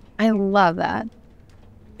 I love that.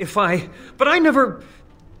 But I never...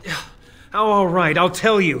 Oh, all right, I'll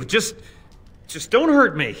tell you. Just don't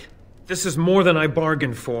hurt me. This is more than I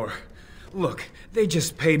bargained for. Look, they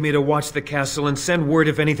just paid me to watch the castle and send word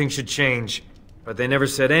if anything should change. But they never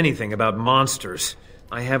said anything about monsters.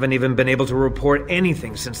 I haven't even been able to report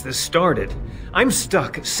anything since this started. I'm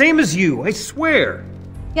stuck, same as you, I swear.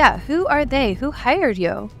 Yeah, who are they? Who hired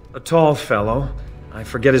you? A tall fellow. I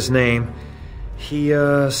forget his name. He,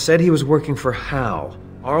 said he was working for Hal.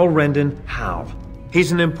 Arl Rendon Hal.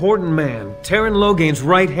 He's an important man, Terran Loghain's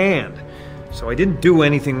right hand. So I didn't do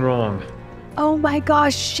anything wrong. Oh my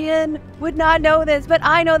gosh, Shin would not know this, but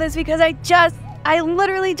I know this because I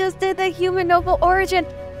literally just did the human noble origin.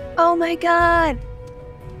 Oh my god.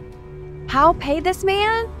 Hal paid this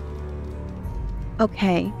man?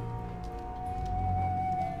 Okay.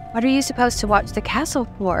 What are you supposed to watch the castle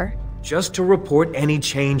for? Just to report any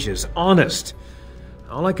changes, honest.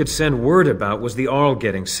 All I could send word about was the Arl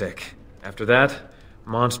getting sick. After that,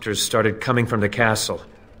 monsters started coming from the castle.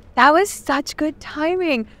 That was such good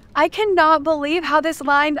timing. I cannot believe how this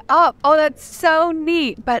lined up. Oh, that's so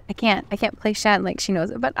neat. But I can't play Shen like she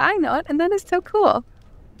knows it, but I know it, and that is so cool.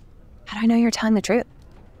 How do I know you're telling the truth?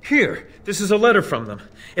 Here, this is a letter from them.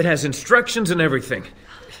 It has instructions and everything.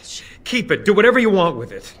 Keep it, do whatever you want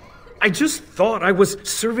with it. I just thought I was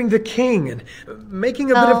serving the king and making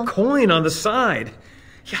a bit of coin on the side.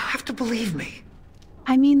 You have to believe me.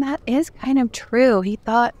 I mean, that is kind of true. He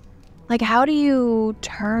thought, like, how do you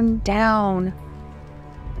turn down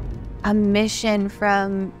a mission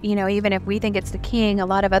from, even if we think it's the king, a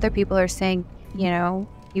lot of other people are saying,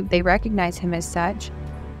 they recognize him as such.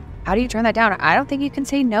 How do you turn that down? I don't think you can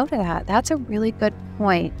say no to that. That's a really good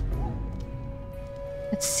point.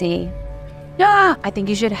 Let's see. I think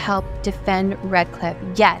you should help defend Redcliffe.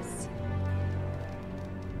 Yes.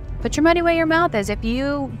 Put your money where your mouth is. If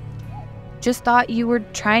you just thought you were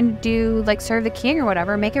trying to do, serve the king or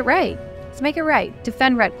whatever, make it right. Let's make it right.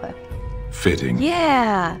 Defend Redcliffe. Fitting.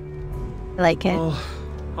 Yeah. I like it. Oh,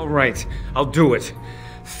 all right. I'll do it.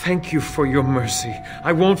 Thank you for your mercy.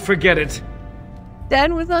 I won't forget it.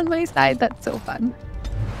 Den was on my side. That's so fun.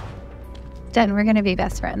 Den, we're going to be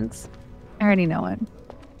best friends. I already know it.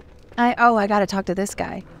 I gotta talk to this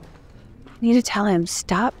guy. I need to tell him,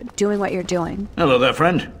 stop doing what you're doing. Hello there,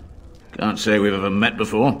 friend. Can't say we've ever met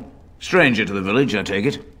before. Stranger to the village, I take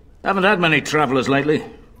it. Haven't had many travelers lately.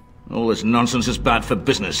 All this nonsense is bad for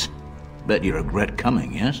business. Bet you regret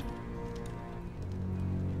coming, yes?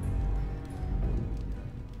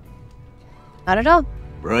 Not at all.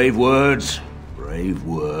 Brave words. Brave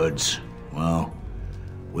words. Well,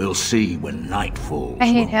 we'll see when night falls. I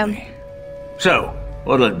hate him. So,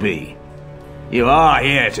 what'll it be? You are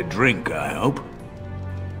here to drink, I hope.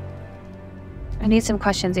 I need some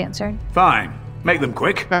questions answered. Fine. Make them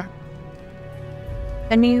quick.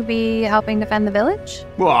 Can you be helping defend the village?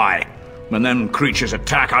 Why? When them creatures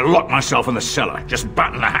attack, I lock myself in the cellar. Just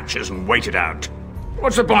batten the hatches and wait it out.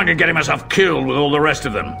 What's the point in getting myself killed with all the rest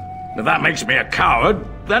of them? If that makes me a coward,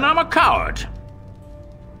 then I'm a coward.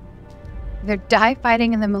 They're die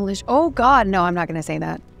fighting in the militia. Oh god, no, I'm not going to say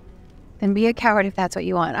that. Then be a coward if that's what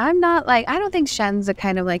you want. I'm not I don't think Shen's a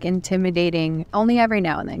kind of intimidating, only every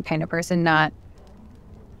now and then kind of person, not.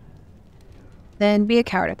 Then be a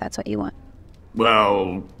coward if that's what you want.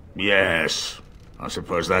 Well, yes. I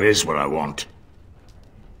suppose that is what I want.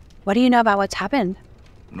 What do you know about what's happened?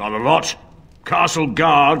 Not a lot. Castle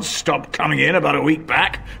guards stopped coming in about a week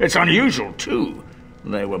back. It's unusual, too.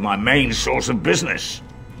 They were my main source of business.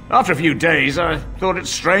 After a few days, I thought it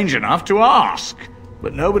strange enough to ask.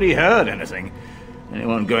 But nobody heard anything.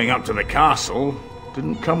 Anyone going up to the castle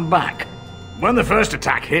didn't come back. When the first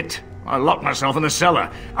attack hit, I locked myself in the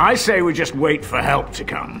cellar. I say we just wait for help to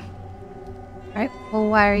come. Right. Well,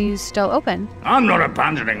 why are you still open? I'm not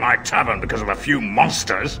abandoning my tavern because of a few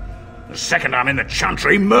monsters. The second I'm in the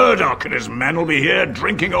chantry, Murdoch and his men will be here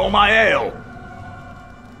drinking all my ale.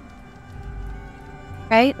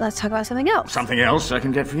 Right, let's talk about something else. Something else I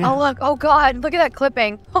can get for you? Oh, look. Oh, God. Look at that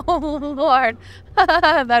clipping. Oh, Lord.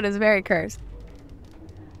 That is very cursed.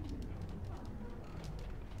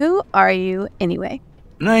 Who are you, anyway?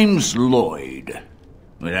 Name's Lloyd.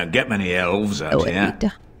 We don't get many elves out here.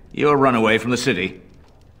 You're a runaway from the city.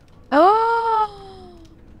 Oh!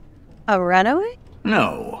 A runaway?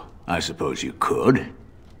 No, I suppose you could.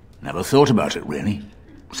 Never thought about it, really.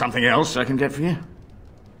 Something else I can get for you?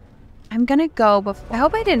 I'm gonna go, but I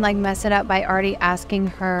hope I didn't, like, mess it up by already asking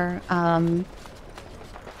her,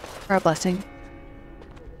 for a blessing.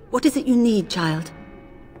 What is it you need, child?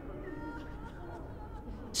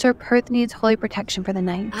 Sir Perth needs holy protection for the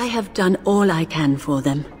night. I have done all I can for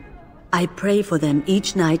them. I pray for them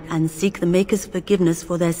each night and seek the Maker's forgiveness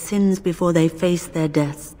for their sins before they face their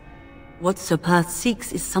deaths. What Sir Perth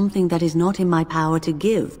seeks is something that is not in my power to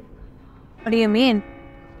give. What do you mean?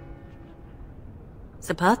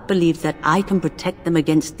 Sir Perth believes that I can protect them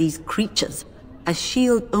against these creatures, a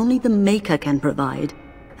shield only the Maker can provide,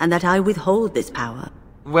 and that I withhold this power.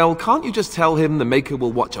 Well, can't you just tell him the Maker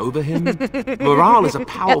will watch over him? Morale is a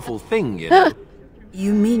powerful thing, you know.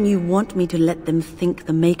 You mean you want me to let them think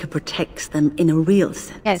the Maker protects them in a real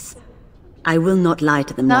sense? Yes. I will not lie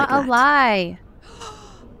to them like that. Not a lie.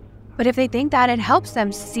 But if they think that, it helps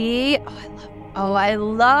them. See? Oh, I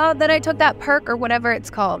love that I took that perk or whatever it's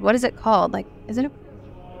called. What is it called? Like, is it an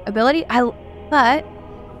ability? But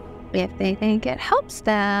if they think it helps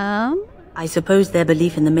them... I suppose their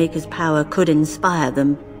belief in the Maker's power could inspire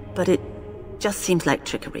them, but it just seems like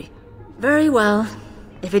trickery. Very well.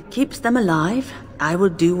 If it keeps them alive, I will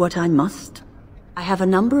do what I must. I have a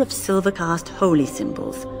number of silver-cast holy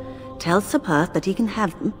symbols. Tell Sir Perth that he can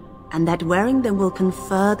have them, and that wearing them will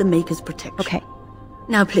confer the Maker's protection. Okay.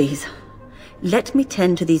 Now please, let me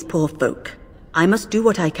tend to these poor folk. I must do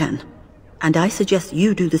what I can, and I suggest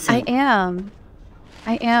you do the same.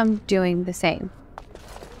 I am doing the same.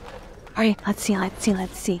 All right, let's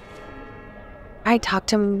see. I talked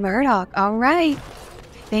to Murdoch. All right.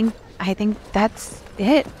 I think that's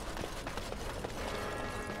it.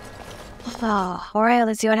 Oh, all right,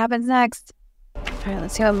 let's see what happens next. All right,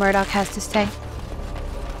 let's see what Murdoch has to say.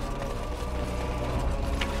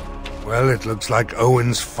 Well, it looks like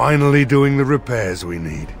Owen's finally doing the repairs we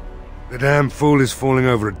need. The damn fool is falling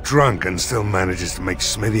over a drunk and still manages to make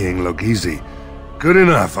smithying look easy. Good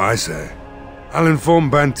enough, I say. I'll inform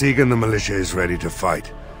Bantigue and the militia is ready to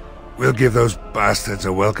fight. We'll give those bastards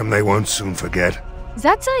a welcome they won't soon forget. Is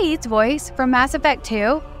that Zaid's voice from Mass Effect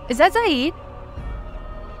 2? Is that Zaid?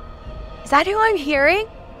 Is that who I'm hearing?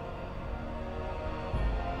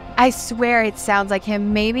 I swear it sounds like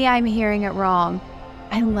him. Maybe I'm hearing it wrong.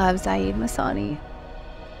 I love Zaid Masani.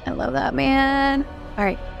 I love that man. All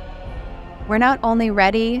right. We're not only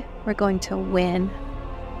ready, we're going to win.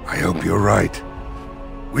 I hope you're right.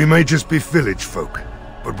 We may just be village folk,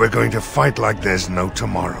 but we're going to fight like there's no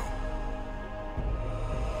tomorrow.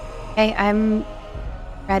 Hey, I'm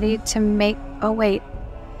ready to make... Oh, wait.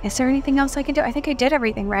 Is there anything else I can do? I think I did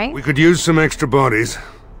everything, right? We could use some extra bodies.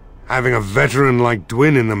 Having a veteran like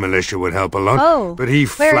Dwin in the militia would help a lot, but he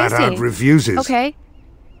flat out refuses. Okay.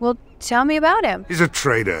 Well, tell me about him. He's a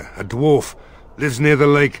trader, a dwarf, lives near the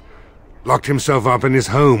lake. Locked himself up in his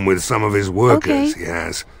home with some of his workers, he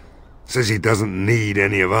has. Says he doesn't need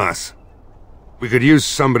any of us. We could use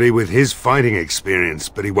somebody with his fighting experience,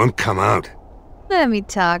 but he won't come out. Let me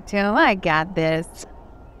talk to him. I got this.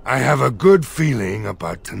 I have a good feeling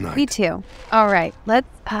about tonight. Me too. All right, let's...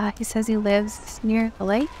 he says he lives near the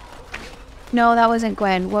lake? No, that wasn't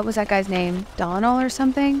Gwen. What was that guy's name? Donald or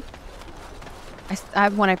something?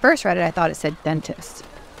 When I first read it, I thought it said dentist.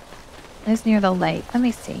 Lives near the lake. Let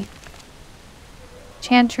me see.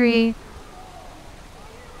 Chantry.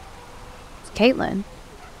 It's Caitlin.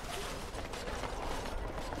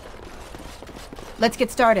 Let's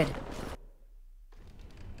get started.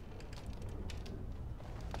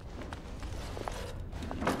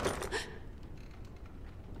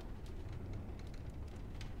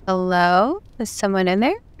 Hello? Is someone in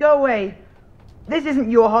there? Go away. This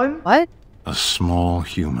isn't your home. What? A small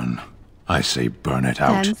human. I say burn it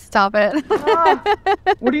out. Ben, stop it.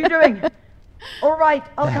 What are you doing? All right,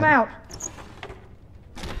 I'll come out.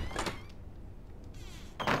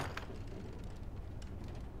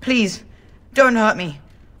 Please, don't hurt me.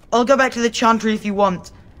 I'll go back to the Chantry if you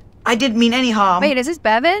want. I didn't mean any harm. Wait, is this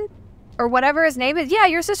Bevan? Or whatever his name is? Yeah,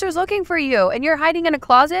 your sister's looking for you, and you're hiding in a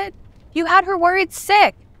closet? You had her worried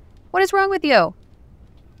sick. What is wrong with you? Your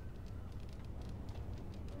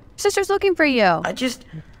sister's looking for you. I just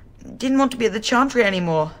didn't want to be at the Chantry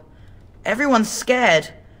anymore. Everyone's scared,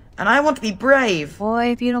 and I want to be brave.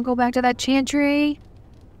 Boy, if you don't go back to that Chantry...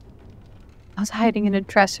 I was hiding in a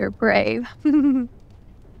dresser, brave. Is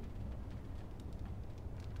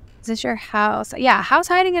this your house? Yeah, house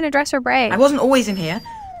hiding in a dresser, brave. I wasn't always in here.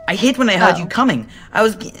 I hid when I heard you coming. I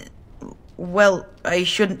was... Well, I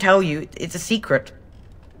shouldn't tell you. It's a secret.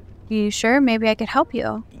 You sure? Maybe I could help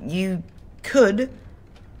you. You could.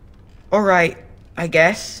 Alright, I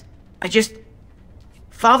guess.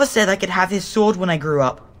 Father said I could have his sword when I grew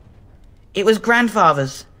up. It was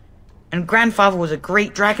grandfather's. And grandfather was a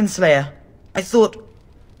great dragon slayer. I thought,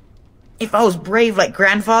 if I was brave like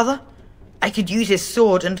grandfather, I could use his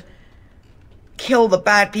sword and kill the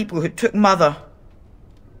bad people who took Mother.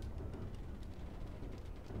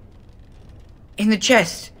 In the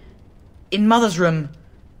chest, in Mother's room,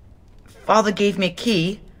 Father gave me a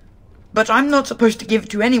key, but I'm not supposed to give it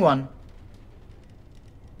to anyone.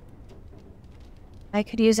 I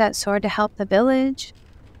could use that sword to help the village.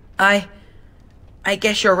 I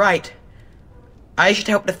guess you're right. I should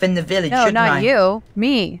help defend the village, shouldn't I? No, not you.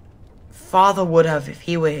 Me. Father would have if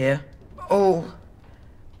he were here. Oh.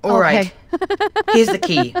 Alright. Here's the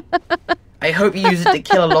key. I hope you use it to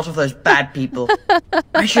kill a lot of those bad people.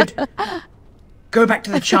 I should go back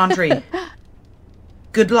to the chantry.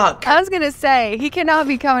 Good luck. I was gonna say, he cannot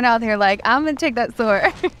be coming out here like, I'm gonna take that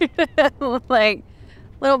sword. Like,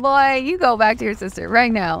 little boy, you go back to your sister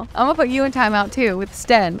right now. I'm gonna put you in timeout too with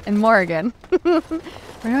Sten and Morrigan. Where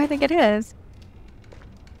do I think it is?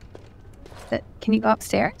 Can you go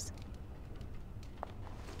upstairs?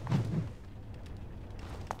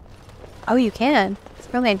 Oh, you can.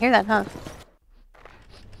 It's really didn't hear that, huh?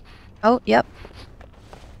 Oh, yep.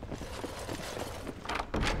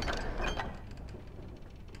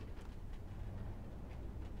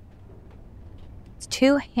 It's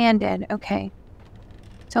two-handed. Okay.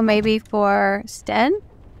 So maybe for Sten?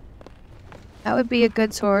 That would be a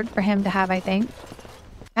good sword for him to have, I think.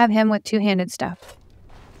 Have him with two-handed stuff.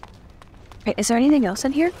 Wait, is there anything else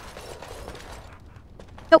in here?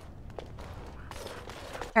 Nope.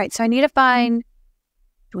 Alright, so I need to find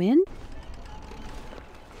Gwyn?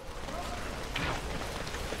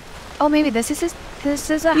 Oh, maybe this is a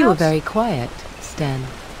house? You were very quiet, Sten.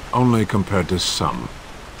 Only compared to some.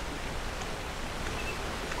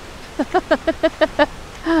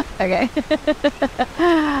 Okay.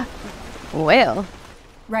 Well.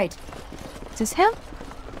 Right. Is this him?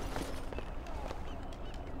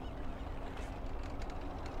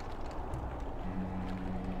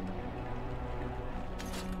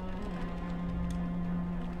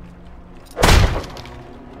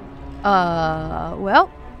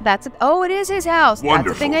 Well, that's it. Oh, it is his house.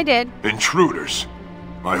 Wonderful. That's the thing I did. Intruders.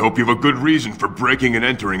 I hope you have a good reason for breaking and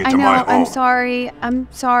entering into I know, my home.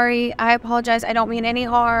 I'm sorry. I apologize. I don't mean any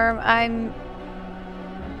harm.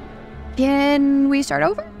 Can we start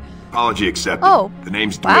over? Apology accepted. Oh. The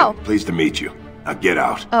name's Dwayne. Wow. Pleased to meet you. Now get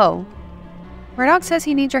out. Oh. Murdoch says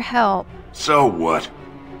he needs your help. So what?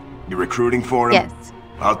 You recruiting for him? Yes.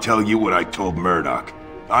 I'll tell you what I told Murdoch.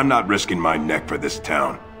 I'm not risking my neck for this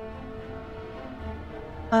town.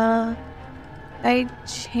 I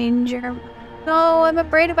change your... No, I'm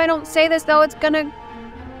afraid if I don't say this, though, it's gonna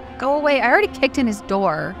go away. I already kicked in his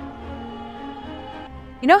door.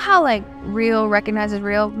 You know how, like, real recognizes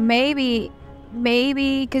real? Maybe,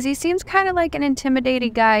 because he seems kind of like an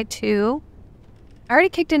intimidating guy, too. I already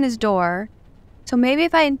kicked in his door. So maybe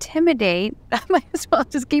if I intimidate, I might as well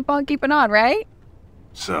just keep on keeping on, right?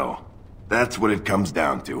 So, that's what it comes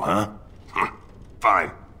down to, huh?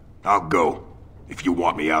 Fine. I'll go. If you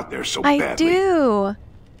want me out there so badly. I do.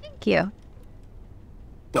 Thank you.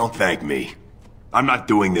 Don't thank me. I'm not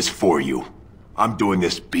doing this for you. I'm doing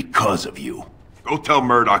this because of you. Go tell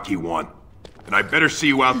Murdoch he won. And I better see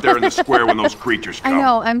you out there in the square when those creatures come. I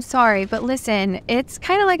know, I'm sorry, but listen, it's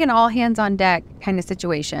kind of like an all-hands-on-deck kind of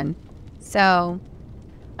situation. So,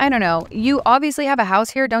 I don't know. You obviously have a house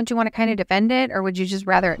here. Don't you want to kind of defend it? Or would you just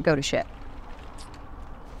rather it go to shit?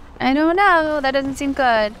 I don't know. That doesn't seem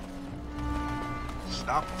good.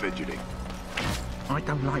 Stop fidgeting. I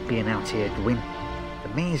don't like being out here, Gwyn. The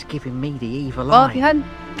mayor's giving me the evil Well, eye. if you hadn't...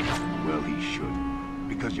 Well, he should.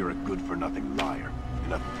 Because you're a good-for-nothing liar.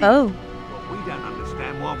 And a thief. Oh. Well, we don't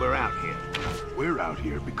understand why we're out here. We're out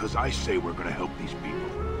here because I say we're gonna help these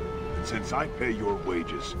people. And since I pay your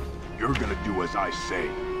wages, you're gonna do as I say.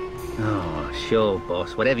 Oh, sure,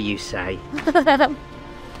 boss. Whatever you say.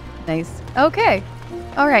 Nice. Okay.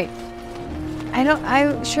 All right. I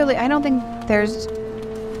don't think there's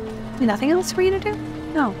nothing else for you to do?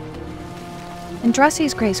 No. And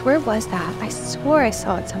Drusy's Grace, where was that? I swore I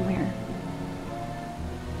saw it somewhere.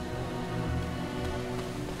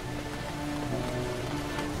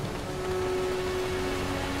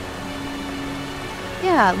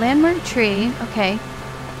 Yeah, landmark tree. Okay.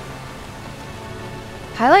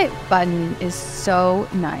 Highlight button is so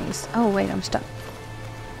nice. Oh, wait, I'm stuck.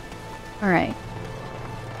 All right.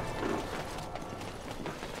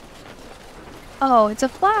 Oh, it's a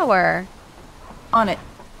flower. On it.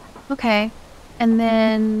 Okay. And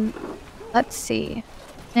then, let's see.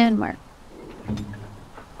 Landmark.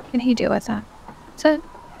 What can he do with that? What's it?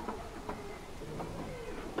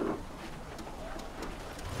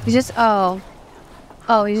 He's just, oh,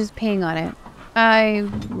 he's just peeing on it. I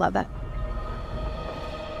love that.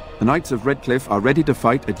 The Knights of Redcliffe are ready to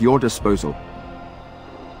fight at your disposal.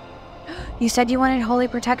 You said you wanted holy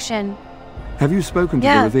protection. Have you spoken to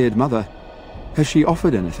the revered mother? Has she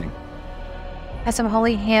offered anything? Has some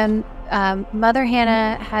holy Mother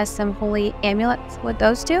Hannah has some holy amulets. Would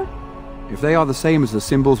those do? If they are the same as the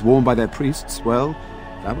symbols worn by their priests, well,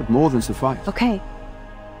 that would more than suffice. Okay.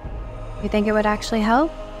 You think it would actually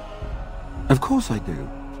help? Of course I do.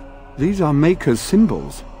 These are Maker's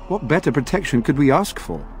symbols. What better protection could we ask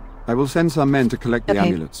for? I will send some men to collect the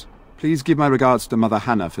amulets. Please give my regards to Mother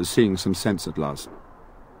Hannah for seeing some sense at last.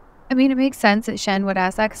 I mean, it makes sense that Shen would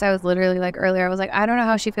ask that, because I was literally like earlier, I was like, I don't know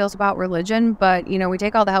how she feels about religion, but, you know, we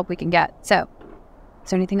take all the help we can get. So, is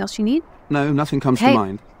there anything else you need? No, nothing comes to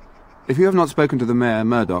mind. If you have not spoken to the Mayor,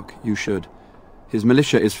 Murdoch, you should. His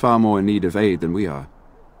militia is far more in need of aid than we are.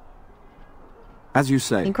 As you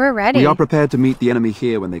say, I think we're ready. We are prepared to meet the enemy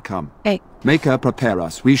here when they come. Hey. Maker, prepare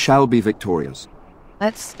us. We shall be victorious.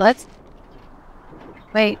 Let's...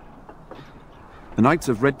 Wait. The Knights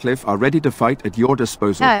of Redcliffe are ready to fight at your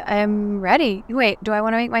disposal. Yeah, I'm ready. Wait, do I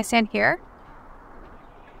want to make my stand here?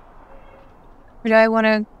 Or do I want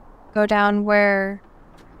to go down where...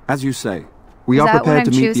 As you say, we are prepared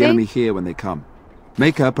to meet the enemy here when they come.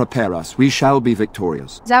 Maker, prepare us. We shall be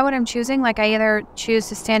victorious. Is that what I'm choosing? Like, I either choose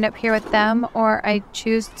to stand up here with them, or I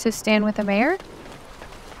choose to stand with the mayor?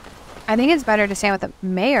 I think it's better to stand with the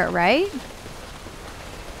mayor, right?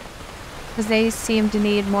 Because they seem to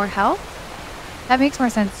need more help. That makes more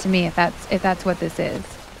sense to me if that's what this is.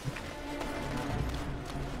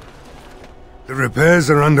 The repairs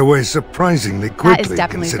are underway surprisingly quickly,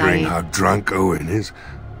 considering Zion. how drunk Owen is.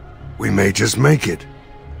 We may just make it.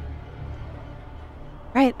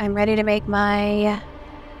 Right, I'm ready to make my...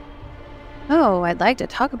 Oh, I'd like to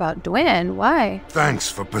talk about Dwyn. Why? Thanks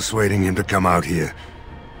for persuading him to come out here.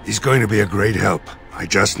 He's going to be a great help. I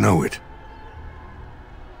just know it.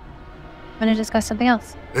 I'm going to discuss something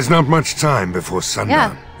else. There's not much time before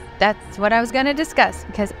sundown. Yeah, that's what I was going to discuss,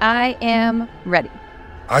 because I am ready.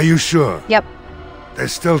 Are you sure? Yep.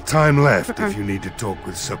 There's still time left if you need to talk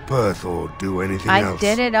with Sir Perth or do anything else. I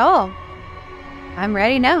did it all. I'm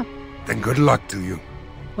ready now. Then good luck to you.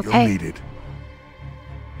 Okay. You'll need it.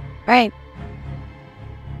 Right.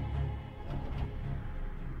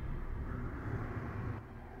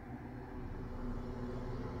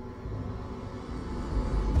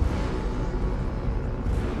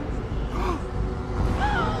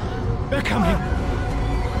 They're coming.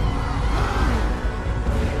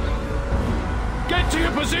 Get to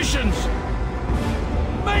your positions.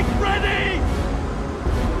 Make ready.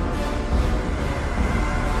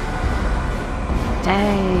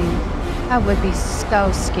 Dang. That would be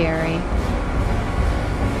so scary.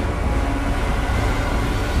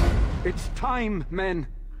 It's time, men.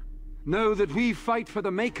 Know that we fight for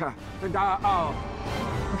the Maker and our Arl.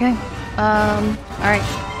 Okay. Alright.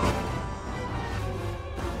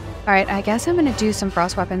 Alright, I guess I'm gonna do some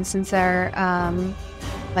frost weapons since they're,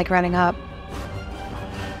 like running up.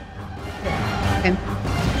 Okay.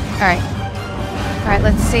 Alright. Alright,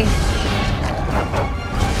 let's see.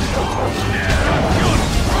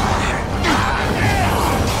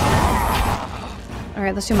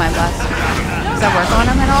 Alright, let's do Mind Blast. Does that work on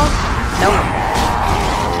him at all? Nope.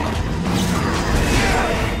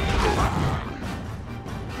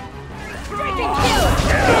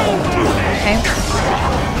 Okay.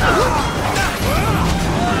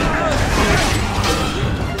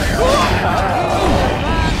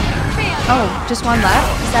 Oh, just one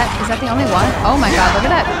left? Is that the only one? Oh my god, look at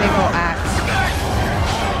that big old axe.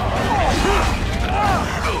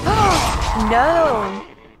 Oh, no!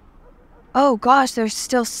 Oh gosh, there's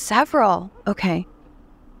still several. Okay.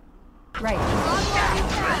 Right.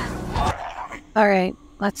 Alright,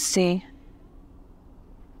 let's see.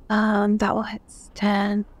 That will hit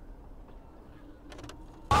 10.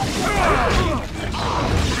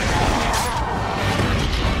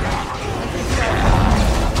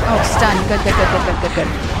 Oh, stun. Good.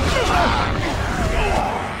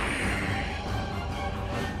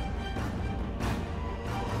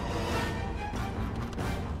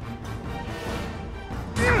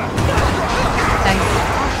 Thanks.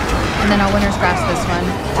 And then I'll Winter's Grasp this one,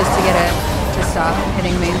 just to get it to stop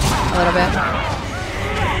hitting me a little bit.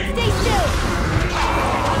 Stay still.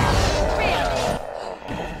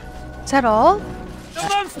 Is that all? The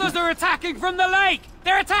monsters are attacking from the lake!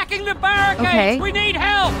 They're attacking the barricades! Okay. We need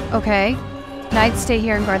help! Okay. Knights, stay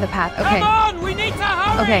here and guard the path. Okay. Come on! We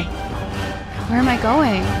Okay. Where am I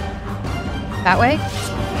going? That way?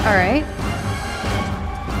 Alright.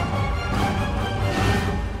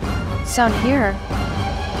 Down here.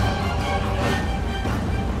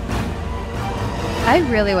 I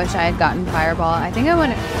really wish I had gotten Fireball. I think I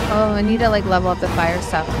want to... Oh, I need to like level up the fire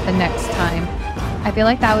stuff the next time. I feel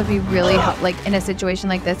like that would be really like in a situation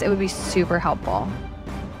like this, it would be super helpful.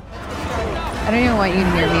 I don't even want you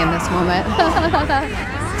to hear me in this moment.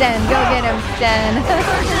 Sten, go get him, Sten.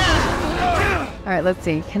 Alright, let's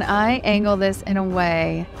see. Can I angle this in a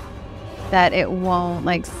way that it won't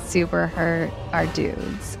like super hurt our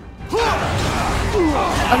dudes? Okay.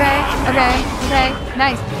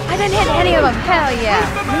 Nice. I didn't hit any of them. Hell yeah.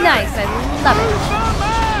 Nice. I love it.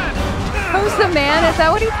 Who's the man? Is that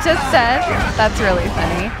what he just said? That's really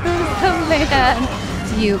funny. Who's the man?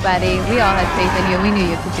 It's you, buddy. We all had faith in you. We knew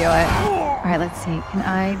you could do it. All right, let's see. Can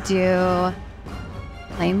I do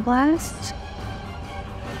Flame Blast?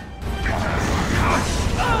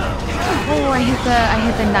 Oh, I hit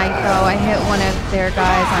the knight though. I hit one of their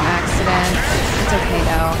guys on accident. It's okay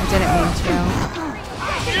though. I didn't mean to.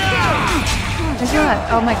 There's a lot.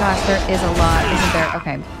 Oh my gosh, there is a lot, isn't there?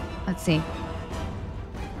 Okay, let's see.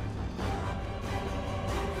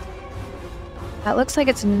 That looks like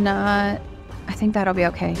it's not... I think that'll be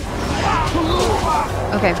okay.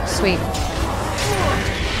 Okay, sweet.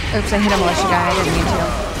 Oops, I hit a militia guy. I didn't mean to.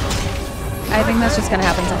 I think that's just gonna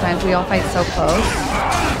happen sometimes. We all fight so close.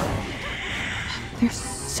 There's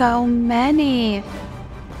so many.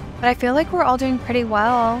 But I feel like we're all doing pretty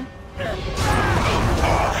well.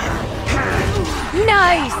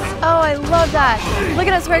 Nice! Oh, I love that. Look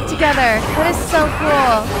at us work together. That is so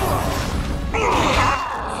cool.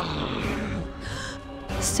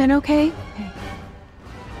 Is Sten okay?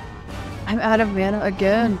 I'm out of mana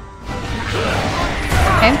again.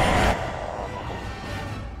 Okay.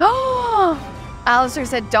 Oh! Alistair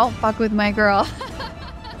said, don't fuck with my girl.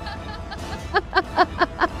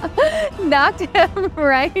 Knocked him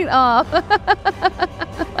right off.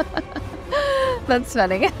 That's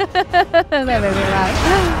funny. That made me laugh.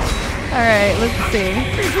 Alright, let's see.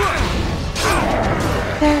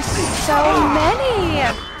 There's so many!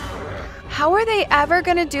 How are they ever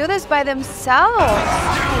gonna do this by themselves?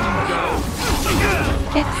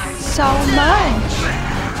 It's so much.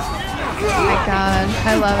 Oh my god,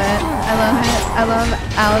 I love it. I love it. I love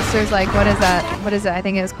Alistair's like, what is that? What is it? I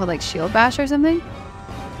think it was called like Shield Bash or something?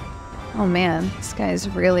 Oh man, this guy's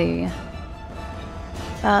really...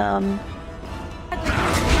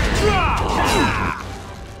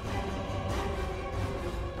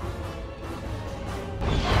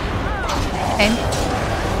 Okay.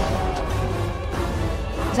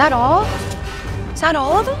 Is that all? Is that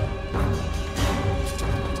all of them?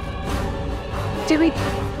 Did we...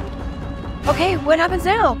 Okay, what happens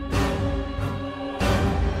now?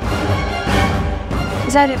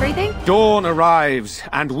 Is that everything? Dawn arrives,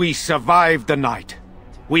 and we survived the night.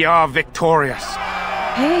 We are victorious.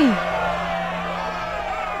 Hey.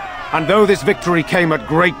 And though this victory came at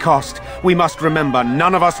great cost, we must remember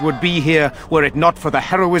none of us would be here were it not for the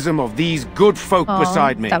heroism of these good folk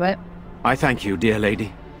beside me. Stop it. I thank you, dear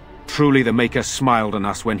lady. Truly the Maker smiled on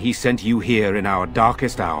us when he sent you here in our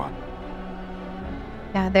darkest hour.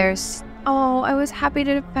 Yeah, there's... Oh, I was happy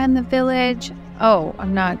to defend the village. Oh,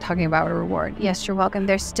 I'm not talking about a reward. Yes, you're welcome.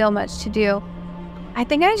 There's still much to do. I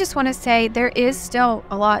think I just want to say there is still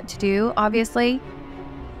a lot to do, obviously.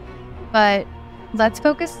 But let's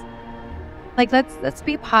focus... Like, let's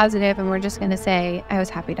be positive, and we're just going to say, I was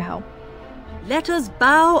happy to help. Let us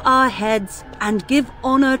bow our heads and give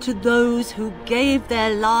honor to those who gave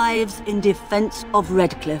their lives in defense of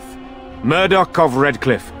Redcliffe. Murdoch of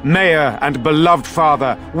Redcliffe, Mayor and beloved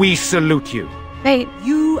father, we salute you. Wait.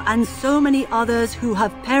 You and so many others who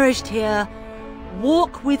have perished here,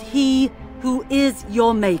 walk with he who is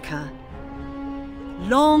your maker.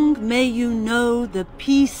 Long may you know the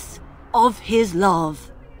peace of his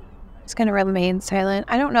love. It's going to remain silent.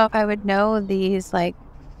 I don't know if I would know these, like,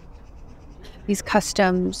 these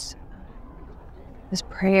customs, this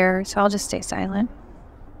prayer, so I'll just stay silent.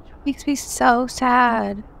 Makes me so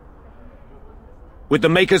sad. With the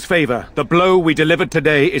Maker's favor, the blow we delivered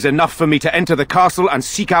today is enough for me to enter the castle and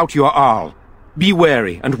seek out your Arl. Be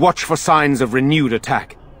wary and watch for signs of renewed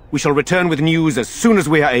attack. We shall return with news as soon as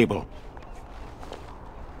we are able.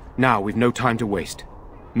 Now we've no time to waste.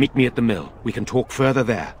 Meet me at the mill. We can talk further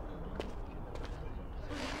there.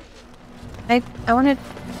 I want to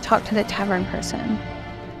talk to the tavern person.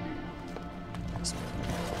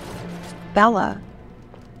 Bella.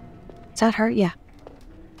 Is that her? Yeah.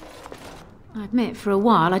 I admit, for a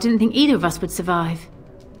while, I didn't think either of us would survive.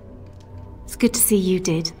 It's good to see you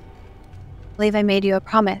did. believe I made you a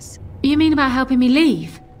promise. You mean about helping me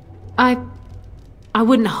leave? I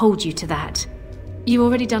wouldn't hold you to that. You've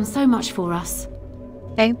already done so much for us.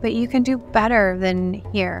 Okay, but you can do better than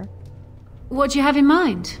here. What do you have in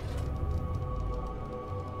mind?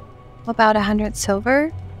 About 100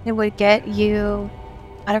 silver? It would get you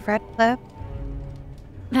out of Redcliffe.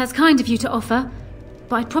 That's kind of you to offer,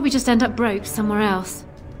 but I'd probably just end up broke somewhere else.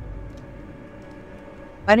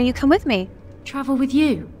 Why don't you come with me? Travel with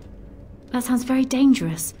you? That sounds very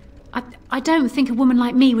dangerous. I don't think a woman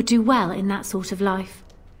like me would do well in that sort of life.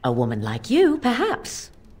 A woman like you, perhaps.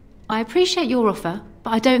 I appreciate your offer,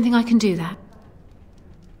 but I don't think I can do that.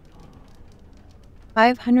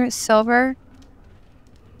 500 silver?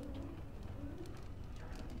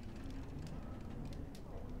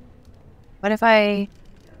 What if I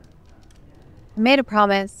made a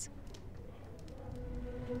promise?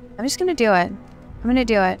 I'm just gonna do it. I'm gonna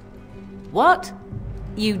do it. What?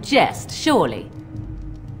 You jest, surely.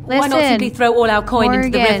 Listen, why not simply throw all our coin into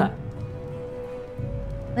the river?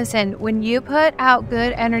 Listen, when you put out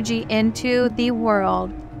good energy into the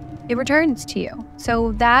world, it returns to you.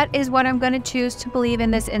 So that is what I'm going to choose to believe in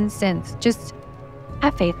this instance. Just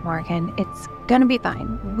have faith, Morgan. It's going to be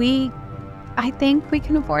fine. I think we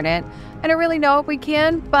can afford it. I don't really know if we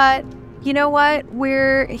can, but you know what?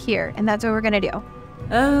 We're here, and that's what we're going to do.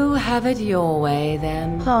 Oh, have it your way,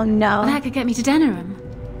 then. Oh, no. That could get me to Denerim.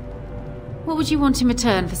 What would you want in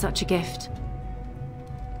return for such a gift?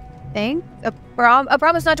 Thanks? A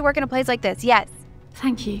promise not to work in a place like this, yes.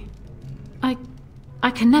 Thank you. I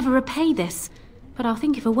can never repay this, but I'll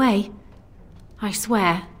think of a way. I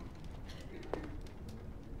swear.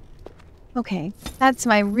 Okay, that's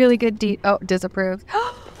my really good disapproved.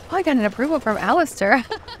 Oh, I got an approval from Alistair.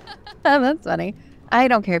 That's funny. I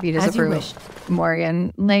don't care if you disapprove, As you wish.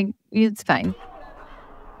 Morgan. Like, it's fine.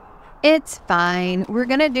 It's fine. We're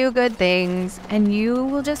gonna do good things, and you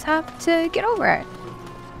will just have to get over it.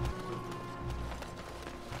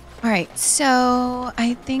 Alright, so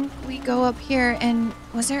I think we go up here, and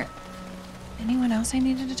was there anyone else I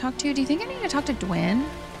needed to talk to? Do you think I need to talk to Dwyn?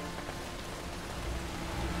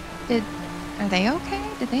 Are they okay?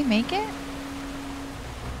 Did they make it?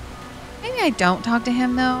 Maybe I don't talk to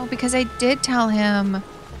him, though, because I did tell him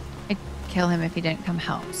I'd kill him if he didn't come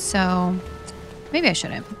help, so maybe I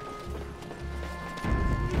shouldn't.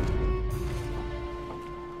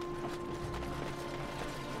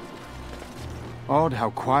 Odd how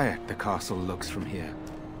quiet the castle looks from here.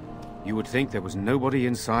 You would think there was nobody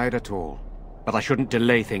inside at all. But I shouldn't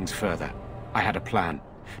delay things further. I had a plan.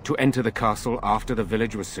 To enter the castle after the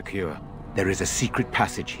village was secure. There is a secret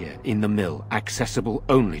passage here, in the mill, accessible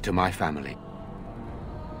only to my family.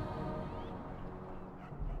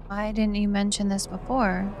 Why didn't you mention this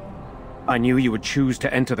before? I knew you would choose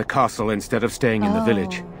to enter the castle instead of staying in the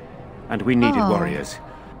village. And we needed warriors.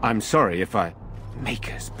 I'm sorry if I...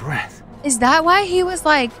 Maker's breath. Is that why he was,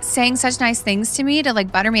 like, saying such nice things to me to,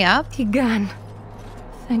 like, butter me up? Tigan.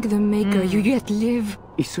 Thank the Maker you yet live.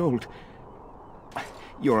 Isolde.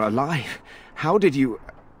 You're alive. How did you...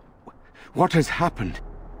 What has happened?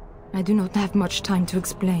 I do not have much time to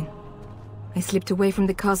explain. I slipped away from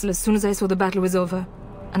the castle as soon as I saw the battle was over,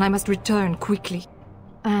 and I must return quickly.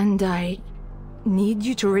 And I need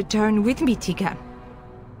you to return with me, Tigan.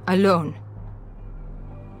 Alone.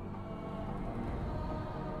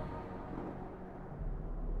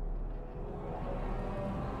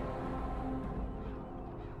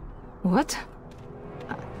 What?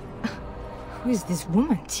 Who is this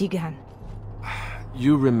woman, Tigan?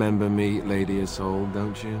 You remember me, Lady Isolde,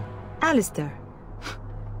 don't you? Alistair.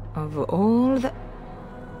 Of all the...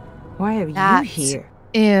 Why are you here?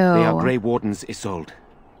 Ew. They are Grey Wardens, Isolde.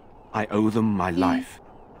 I owe them my life.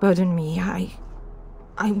 Pardon me,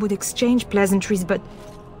 I would exchange pleasantries, but...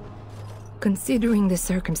 considering the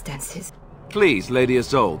circumstances... Please, Lady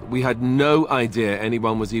Isolde, we had no idea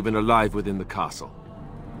anyone was even alive within the castle.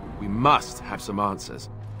 We must have some answers.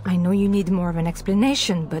 I know you need more of an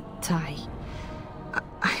explanation, but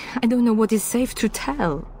I don't know what is safe to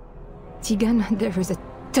tell. Tigan, there is a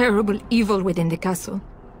terrible evil within the castle.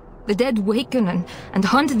 The dead waken and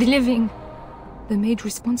haunt the living. The maid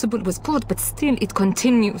responsible was caught, but still it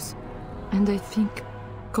continues. And I think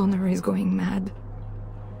Connor is going mad.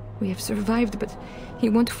 We have survived, but he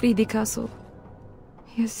won't flee the castle.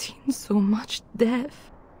 He has seen so much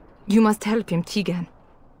death. You must help him, Tigan.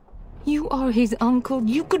 You are his uncle.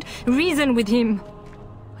 You could reason with him.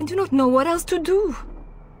 I do not know what else to do.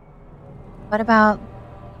 What about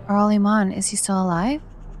Arl Eamon? Is he still alive?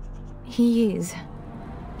 He is.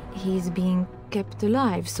 He is being kept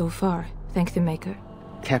alive so far, thank the Maker.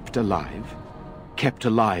 Kept alive? Kept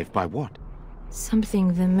alive by what?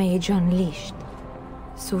 Something the mage unleashed.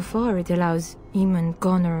 So far, it allows Eamon,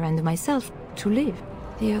 Connor, and myself to live.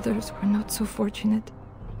 The others were not so fortunate.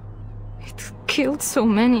 It killed so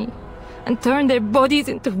many, and turned their bodies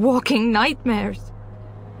into walking nightmares.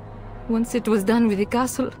 Once it was done with the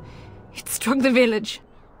castle, it struck the village.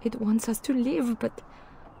 It wants us to live, but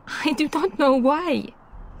I do not know why.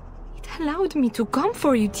 It allowed me to come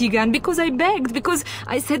for you, Tegan, because I begged, because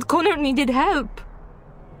I said Connor needed help.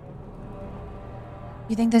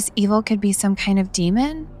 You think this evil could be some kind of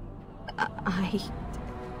demon? I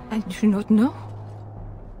do not know.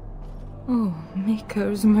 Oh,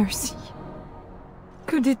 Maker's mercy.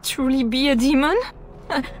 Could it truly be a demon?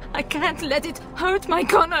 I can't let it hurt my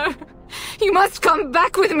Connor. You must come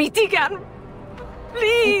back with me, Tegan.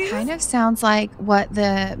 Please. It kind of sounds like what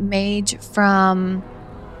the mage from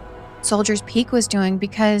Soldier's Peak was doing,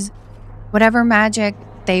 because whatever magic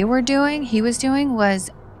they were doing, he was doing was,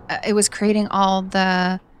 it was creating all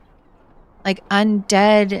the, like,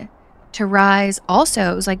 undead to rise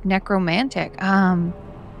also. It was like necromantic.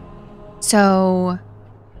 So,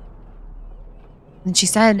 and she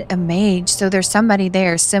said a mage, so there's somebody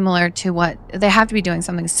there similar to what, they have to be doing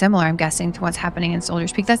something similar, I'm guessing, to what's happening in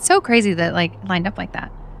Soldier's Peak. That's so crazy that, like, lined up like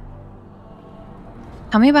that.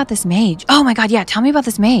 Tell me about this mage. Oh my god, yeah, tell me about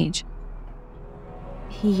this mage.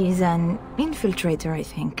 He is an infiltrator, I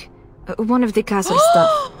think. One of the castle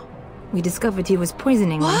staff. We discovered he was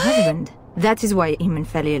poisoning my husband. That is why Eamon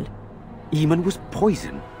fell ill. Eamon was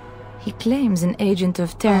poisoned? He claims an agent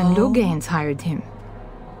of Terran Logain's hired him.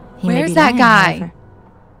 Where's that guy? However.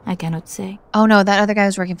 I cannot say. Oh no, that other guy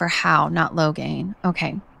was working for Howe, not Logain.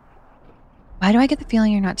 Okay. Why do I get the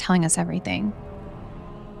feeling you're not telling us everything?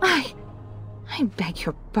 I beg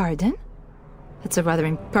your pardon? That's a rather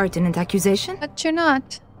impertinent accusation. But you're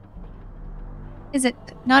not. Is it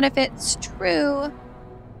not if it's true?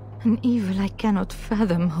 An evil I cannot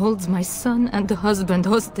fathom holds my son and the husband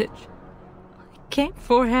hostage. I came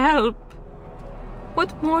for help.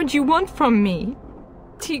 What more do you want from me?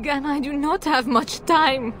 Tegan, I do not have much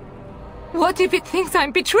time. What if it thinks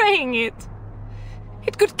I'm betraying it?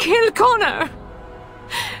 It could kill Connor.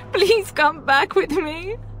 Please come back with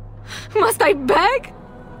me. Must I beg?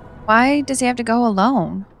 Why does he have to go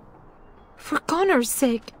alone? For Connor's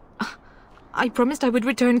sake. I promised I would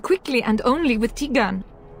return quickly and only with Tegan.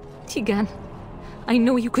 Tegan, I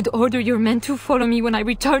know you could order your men to follow me when I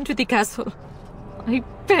return to the castle. I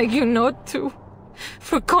beg you not to.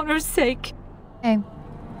 For Connor's sake. Okay.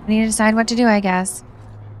 We need to decide what to do, I guess.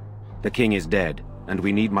 The king is dead, and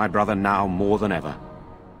we need my brother now more than ever.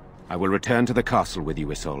 I will return to the castle with you,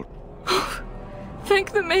 Isolde.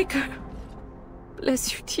 Thank the Maker.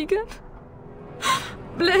 Bless you, Tegan.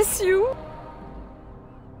 Bless you.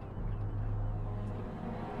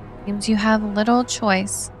 Seems you have little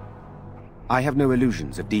choice. I have no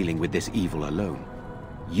illusions of dealing with this evil alone.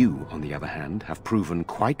 You, on the other hand, have proven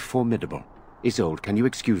quite formidable. Isolde, can you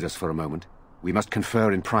excuse us for a moment? We must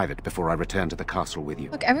confer in private before I return to the castle with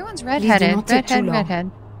you. Look, everyone's redheaded.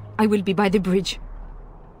 Redhead. I will be by the bridge.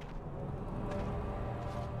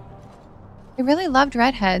 I really loved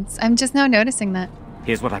redheads. I'm just now noticing that.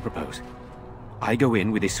 Here's what I propose. I go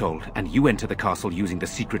in with Isolde, and you enter the castle using the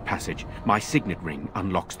secret passage. My signet ring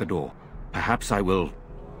unlocks the door. Perhaps I will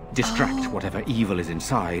distract whatever evil is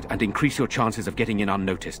inside and increase your chances of getting in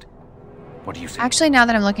unnoticed. What do you say? Actually, now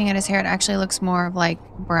that I'm looking at his hair, it actually looks more of like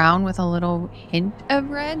brown with a little hint of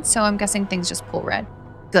red. So I'm guessing things just pull red.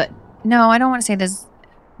 Good. No, I don't want to say this.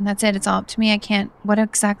 That's it. It's all up to me. I can't. What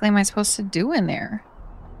exactly am I supposed to do in there?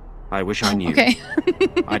 I wish I knew. Okay.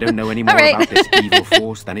 I don't know any more about this evil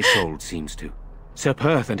force than Isolde seems to. Sir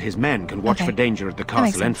Perth and his men can watch for danger at the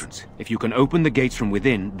castle entrance. If you can open the gates from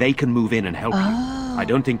within, they can move in and help you. I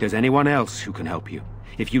don't think there's anyone else who can help you.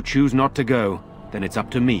 If you choose not to go, then it's up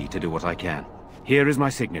to me to do what I can. Here is my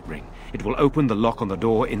signet ring. It will open the lock on the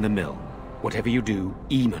door in the mill. Whatever you do,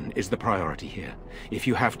 Eamon is the priority here. If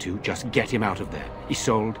you have to, just get him out of there.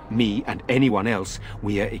 Isolde, me, and anyone else,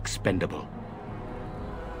 we are expendable.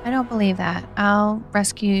 I don't believe that. I'll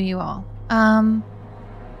rescue you all.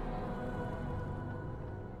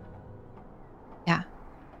 Yeah.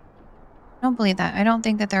 I don't believe that. I don't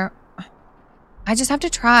think that they're... I just have to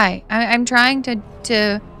try. I'm trying to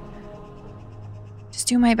just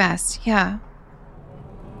do my best. Yeah.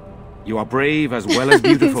 You are brave as well as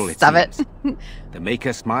beautiful, it Stop seems. it. The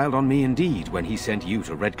Maker smiled on me indeed when he sent you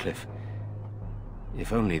to Redcliffe.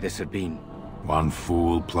 If only this had been... One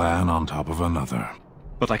fool plan on top of another.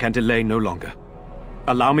 But I can delay no longer.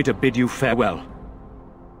 Allow me to bid you farewell.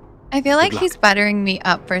 I feel like he's buttering me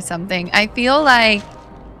up for something. I feel like...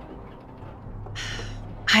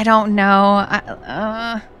 I don't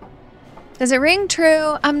know. Does it ring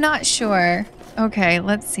true? I'm not sure. Okay,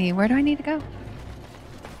 let's see. Where do I need to go?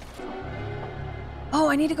 Oh,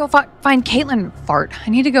 I need to go find Caitlin. I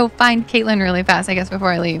need to go find Caitlin really fast, I guess,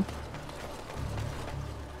 before I leave.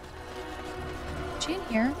 Is she in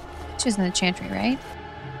here? She's in the chantry, right?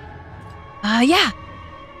 Yeah.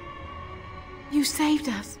 You saved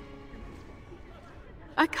us.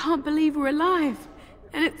 I can't believe we're alive.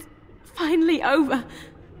 And it's finally over.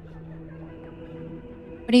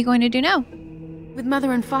 What are you going to do now? With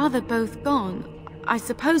Mother and Father both gone, I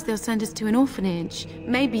suppose they'll send us to an orphanage,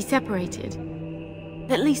 maybe separated.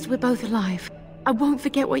 At least we're both alive. I won't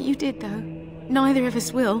forget what you did, though. Neither of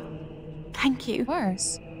us will. Thank you. Of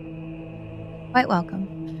course. Quite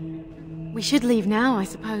welcome. We should leave now, I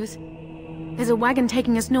suppose. There's a wagon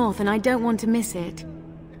taking us north, and I don't want to miss it.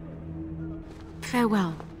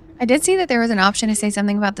 Farewell. I did see that there was an option to say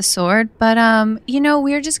something about the sword, but, you know,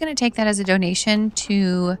 we're just going to take that as a donation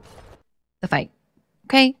to the fight.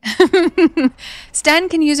 Okay? Sten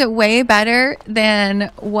can use it way better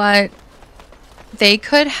than what they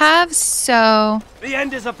could have, so... The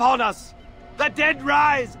end is upon us. The dead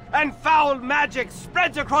rise, and foul magic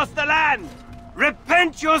spreads across the land.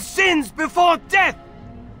 Repent your sins before death.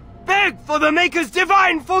 Beg for the Maker's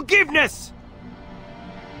divine forgiveness.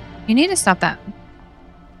 You need to stop that.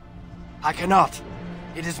 I cannot.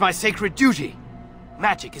 It is my sacred duty.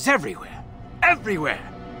 Magic is everywhere. Everywhere.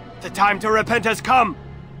 The time to repent has come.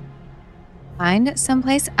 Find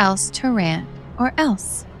someplace else to rant, or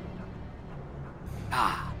else.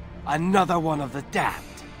 Ah, another one of the damned.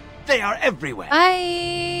 They are everywhere.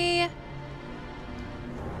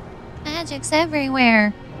 Magic's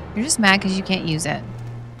everywhere. You're just mad because you can't use it.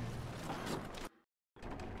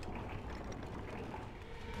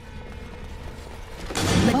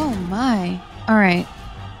 Oh my. Alright.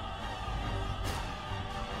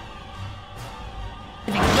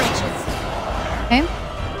 Okay.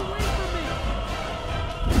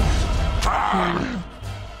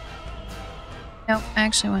 Nope, I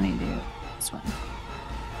actually want to do this one.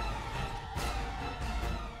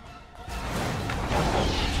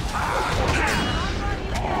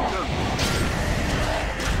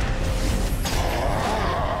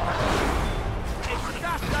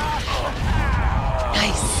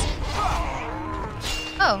 Nice.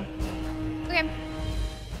 Oh. Okay.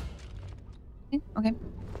 Okay.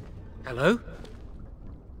 Hello?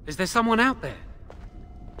 Is there someone out there?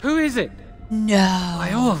 Who is it? No.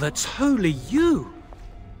 By all that's holy, you.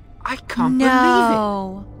 I can't believe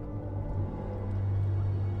No.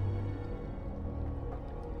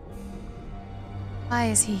 Why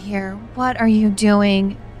is he here? What are you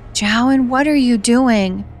doing? Jowan, what are you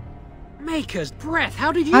doing? it. Maker's breath,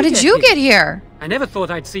 how did you How did you get here? I never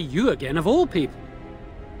thought I'd see you again, of all people.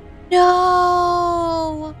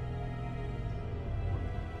 No.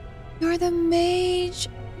 You're the mage.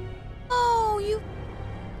 Oh, you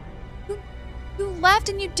left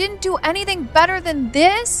and you didn't do anything better than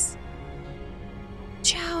this?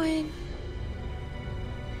 Jowan.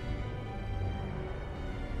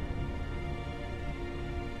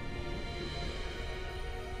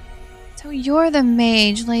 So you're the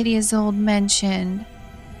mage Lady Isolde mentioned.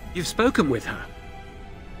 You've spoken with her.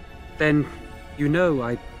 Then, you know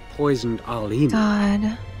I poisoned Arl Eamon.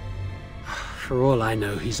 God. For all I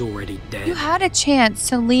know, he's already dead. You had a chance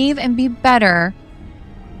to leave and be better.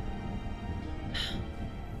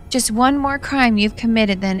 Just one more crime you've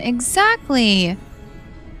committed then. Exactly.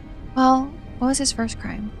 Well, what was his first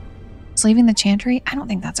crime? Was leaving the chantry? I don't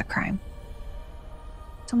think that's a crime.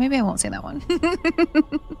 So maybe I won't say that one.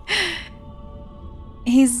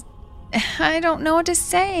 I don't know what to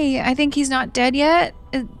say. I think he's not dead yet.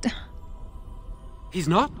 He's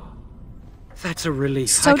not? That's a relief.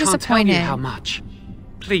 So I can't disappointed. tell you how much.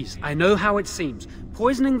 Please, I know how it seems.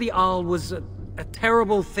 Poisoning the Arl was a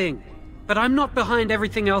terrible thing. But I'm not behind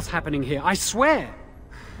everything else happening here, I swear.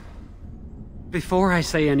 Before I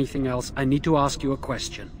say anything else, I need to ask you a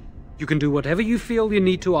question. You can do whatever you feel you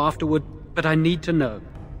need to afterward, but I need to know.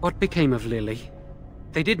 What became of Lily?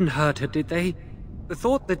 They didn't hurt her, did they? The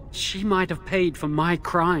thought that she might have paid for my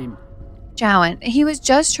crime. Jowan, he was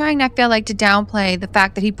just trying, I feel like, to downplay the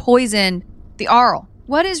fact that he poisoned the Arl.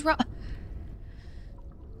 What is wrong?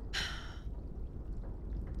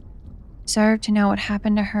 Deserve to know what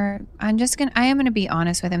happened to her. I am gonna be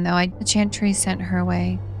honest with him though. The Chantry sent her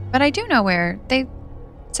away. But I do know where. They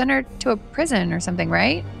sent her to a prison or something,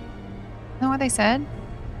 right? Isn't that what they said?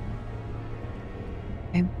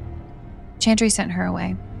 Okay. Chantry sent her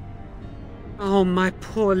away. Oh, my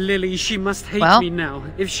poor Lily. She must hate me now,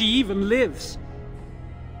 if she even lives.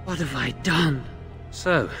 What have I done?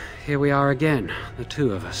 So, here we are again, the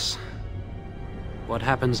two of us. What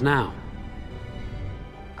happens now?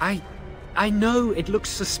 I know it looks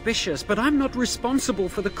suspicious, but I'm not responsible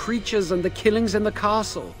for the creatures and the killings in the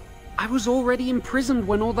castle. I was already imprisoned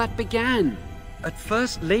when all that began. At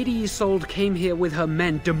first, Lady Isolde came here with her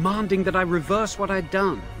men, demanding that I reverse what I'd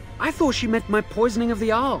done. I thought she meant my poisoning of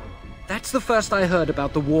the Arl. That's the first I heard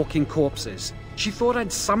about the walking corpses. She thought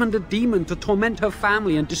I'd summoned a demon to torment her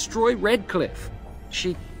family and destroy Redcliffe.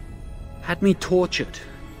 She had me tortured.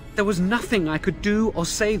 There was nothing I could do or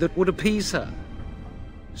say that would appease her.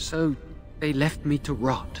 So they left me to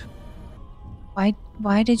rot.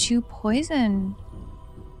 Why did you poison?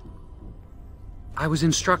 I was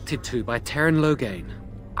instructed to by Terran Loghain.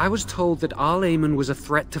 I was told that Arl Eamon was a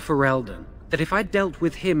threat to Ferelden, that if I dealt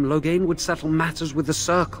with him, Loghain would settle matters with the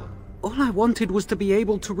Circle. All I wanted was to be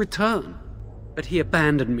able to return. But he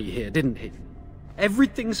abandoned me here, didn't he?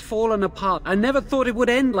 Everything's fallen apart. I never thought it would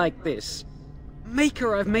end like this.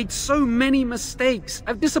 Maker, I've made so many mistakes.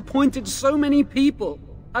 I've disappointed so many people.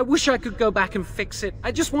 I wish I could go back and fix it.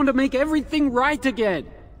 I just want to make everything right again.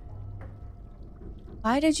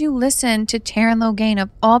 Why did you listen to Terran Loghain of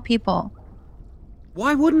all people?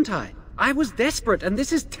 Why wouldn't I? I was desperate, and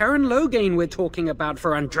this is Terran Loghain we're talking about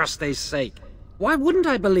for Andraste's sake. Why wouldn't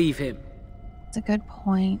I believe him? That's a good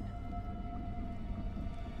point.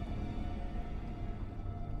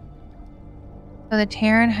 So the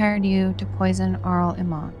Terran hired you to poison Arl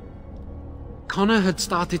Eamon. Connor had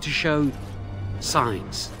started to show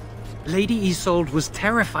signs. Lady Isolde was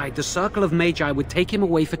terrified the Circle of Magi would take him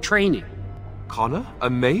away for training. Connor? A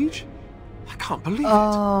mage? I can't believe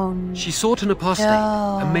it. She sought an apostate,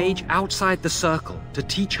 a mage outside the Circle, to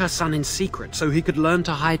teach her son in secret so he could learn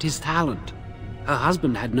to hide his talent. Her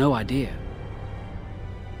husband had no idea.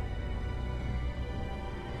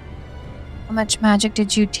 How much magic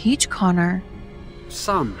did you teach Connor?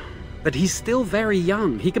 Some, but he's still very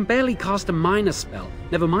young. He can barely cast a minor spell,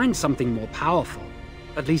 never mind something more powerful.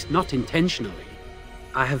 At least not intentionally.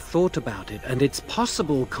 I have thought about it, and it's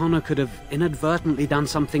possible Connor could have inadvertently done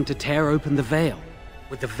something to tear open the veil.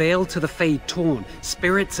 With the veil to the Fade torn,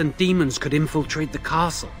 spirits and demons could infiltrate the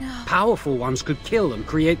castle. No. Powerful ones could kill and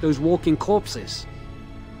create those walking corpses.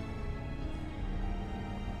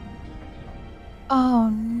 Oh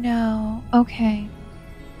no. Okay.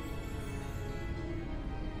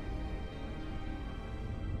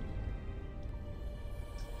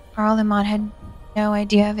 Arl Eamon had no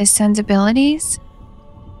idea of his son's abilities?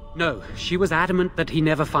 No, she was adamant that he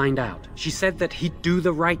never find out. She said that he'd do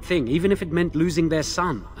the right thing, even if it meant losing their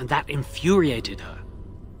son, and that infuriated her.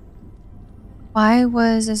 Why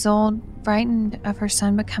was Isolde frightened of her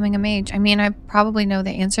son becoming a mage? I mean, I probably know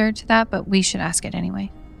the answer to that, but we should ask it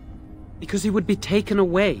anyway. Because he would be taken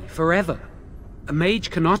away forever. A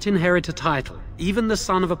mage cannot inherit a title, even the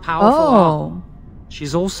son of a powerful Arl.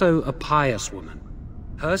 She's also a pious woman.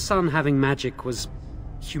 Her son having magic was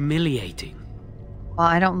humiliating. Well,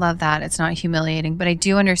 I don't love that. It's not humiliating, but I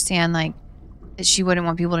do understand, like, that she wouldn't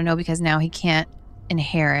want people to know because now he can't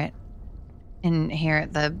inherit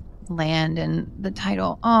the land and the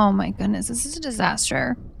title. Oh my goodness, this is a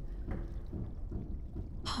disaster.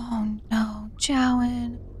 Oh no,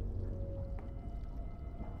 Jowan.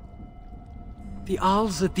 The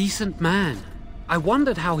Arl's a decent man. I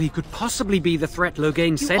wondered how he could possibly be the threat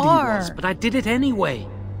Loghain said he was, but I did it anyway.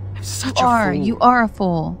 I'm such a fool. You are a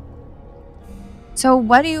fool. So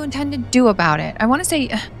what do you intend to do about it? I want to say,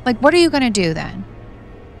 like, what are you going to do then?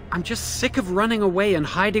 I'm just sick of running away and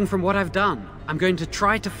hiding from what I've done. I'm going to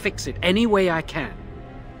try to fix it any way I can.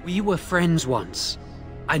 We were friends once.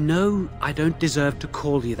 I know I don't deserve to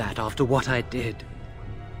call you that after what I did.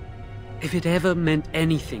 If it ever meant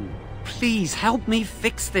anything, please help me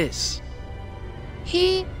fix this.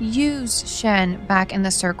 He used Shen back in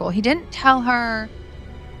the Circle. He didn't tell her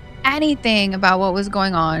anything about what was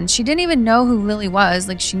going on. She didn't even know who Lily was.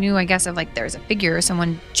 Like, she knew, I guess, of like there's a figure or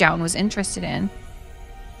someone Jowan was interested in.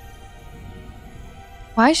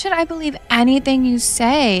 Why should I believe anything you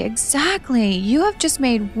say? Exactly. You have just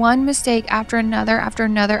made one mistake after another, after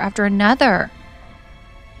another, after another.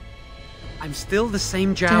 I'm still the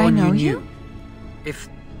same Jowan you knew.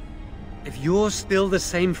 If you're still the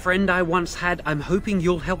same friend I once had, I'm hoping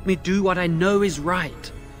you'll help me do what I know is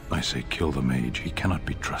right. I say kill the mage. He cannot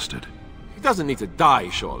be trusted. He doesn't need to die,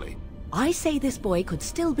 surely. I say this boy could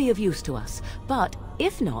still be of use to us, but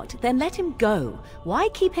if not, then let him go. Why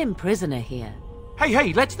keep him prisoner here?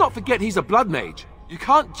 Hey, let's not forget he's a blood mage. You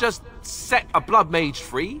can't just set a blood mage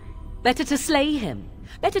free. Better to slay him.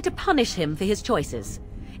 Better to punish him for his choices.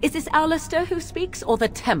 Is this Alistair who speaks, or the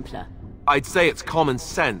Templar? I'd say it's common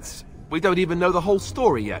sense. We don't even know the whole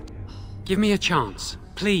story yet. Give me a chance,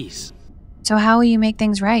 please. So how will you make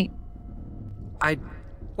things right? I'd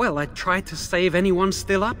Well, I tried to save anyone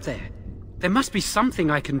still up there. There must be something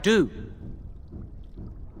I can do.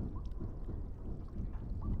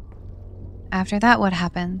 After that, what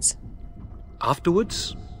happens?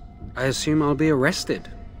 Afterwards, I assume I'll be arrested,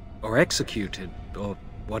 or executed, or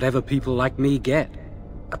whatever people like me get.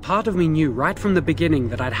 A part of me knew right from the beginning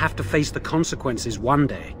that I'd have to face the consequences one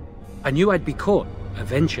day. I knew I'd be caught,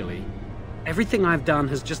 eventually. Everything I've done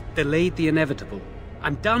has just delayed the inevitable.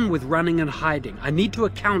 I'm done with running and hiding. I need to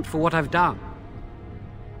account for what I've done.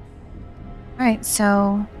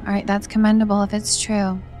 Alright, that's commendable if it's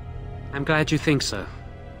true. I'm glad you think so.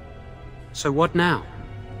 So what now?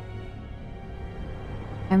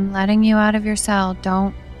 I'm letting you out of your cell.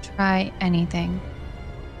 Don't try anything.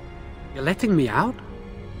 You're letting me out?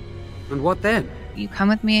 And what then? You come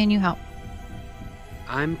with me and you help.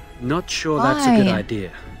 I'm not sure that's a good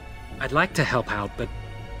idea. I'd like to help out, but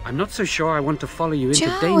I'm not so sure I want to follow you into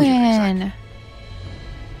danger exactly.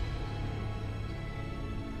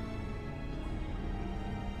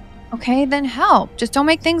 Okay, then help. Just don't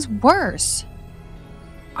make things worse.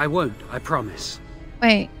 I won't, I promise.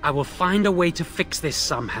 Wait. I will find a way to fix this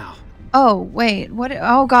somehow. Oh, wait. What?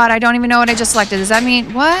 Oh, God, I don't even know what I just selected. Does that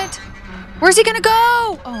mean... What? Where's he gonna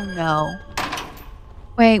go? Oh, no.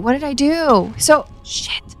 Wait, what did I do? So...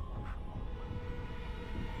 Shit.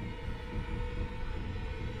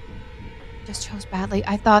 Just chose badly.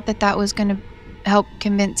 I thought that was gonna help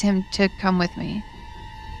convince him to come with me.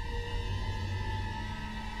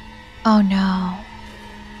 Oh, no.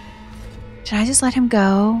 Did I just let him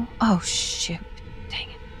go? Oh, shoot. Dang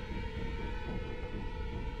it.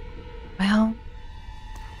 Well,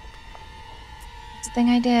 it's a thing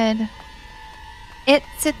I did.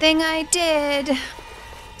 It's a thing I did.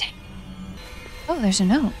 Dang. Oh, there's a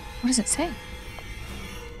note. What does it say?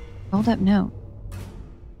 Rolled up note.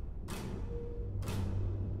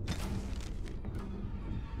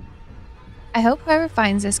 I hope whoever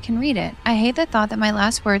finds this can read it. I hate the thought that my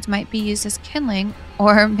last words might be used as kindling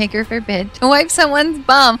or maker forbid to wipe someone's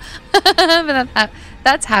bum. But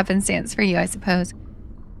that's happenstance for you, I suppose.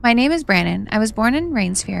 My name is Brannon. I was born in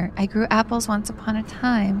Rainsphere. I grew apples once upon a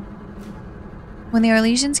time. When the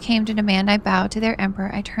Orlesians came to demand I bow to their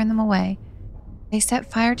emperor, I turned them away. They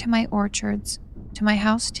set fire to my orchards, to my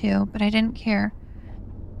house too, but I didn't care.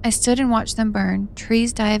 I stood and watched them burn.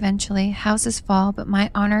 Trees die eventually, houses fall, but my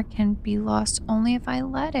honor can be lost only if I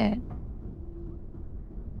let it.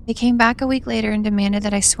 They came back a week later and demanded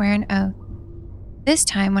that I swear an oath. This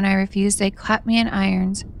time, when I refused, they clapped me in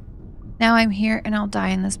irons. Now I'm here and I'll die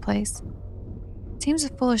in this place. Seems a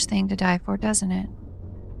foolish thing to die for, doesn't it?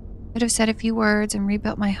 Could have said a few words and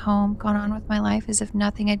rebuilt my home, gone on with my life as if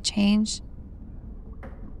nothing had changed.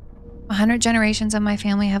 100 generations of my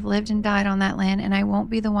family have lived and died on that land, and I won't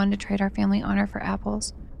be the one to trade our family honor for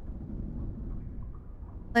apples.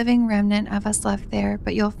 Living remnant of us left there,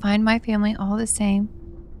 but you'll find my family all the same.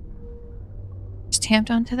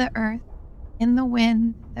 Stamped onto the earth, in the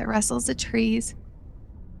wind that rustles the trees.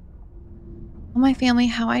 Tell my family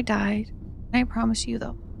how I died, and I promise you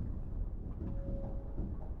though.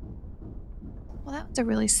 Well, that was a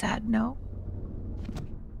really sad note.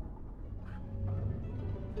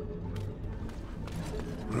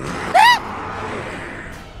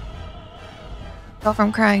 Go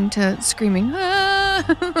from crying to screaming.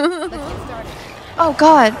 Oh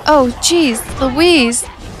God. Oh jeez, Louise.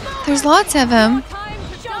 There's lots of them.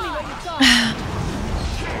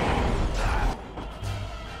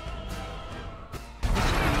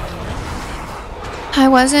 I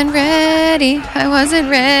wasn't ready. I wasn't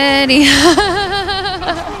ready.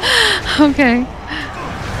 Okay.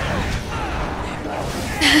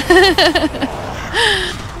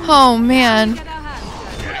 Oh man.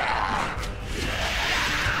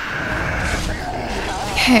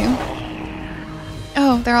 Okay.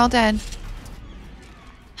 Oh, they're all dead.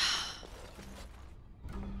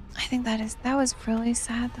 I think that was really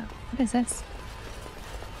sad though. What is this?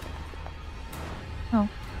 Oh.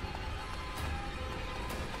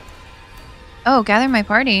 Oh, gather my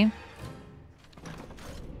party.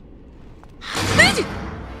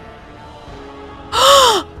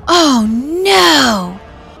 Oh no!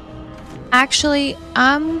 Actually,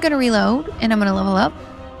 I'm gonna reload and I'm gonna level up.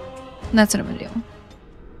 And that's what I'm gonna do.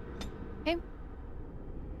 Okay.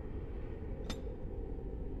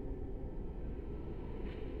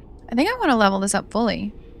 I think I want to level this up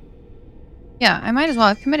fully. Yeah, I might as well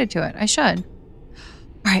have committed to it. I should.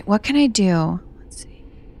 Alright, what can I do? Let's see.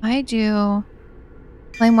 I do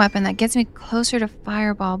flame weapon. That gets me closer to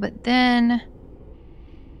fireball, but then...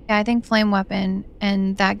 Yeah, I think flame weapon,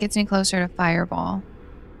 and that gets me closer to fireball.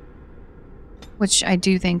 Which I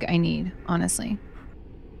do think I need, honestly.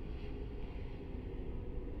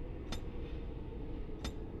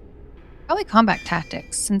 Probably combat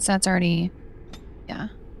tactics, since that's already... Yeah.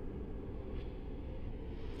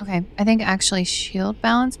 Okay, I think actually shield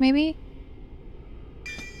balance, maybe?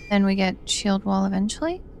 Then we get shield wall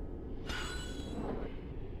eventually?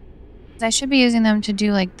 I should be using them to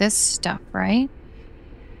do, like, this stuff, right?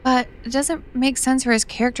 But it doesn't make sense for his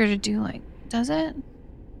character to do, like... Does it?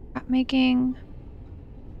 Trap making...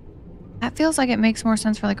 That feels like it makes more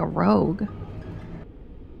sense for, like, a rogue.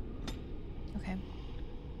 Okay.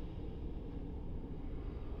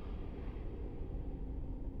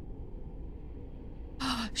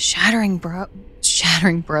 Shattering bros.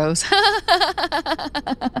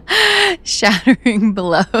 Shattering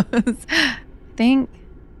blows. Think.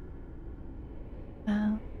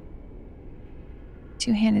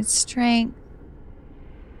 Two-handed strength.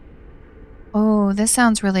 Oh, this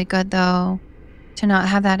sounds really good though. To not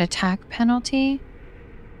have that attack penalty.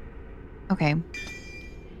 Okay.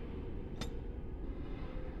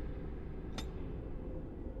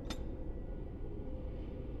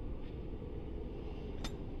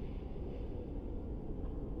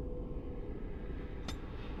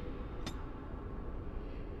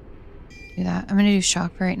 Do that. I'm gonna do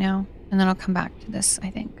shock for right now, and then I'll come back to this, I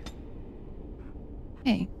think.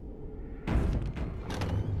 Hey.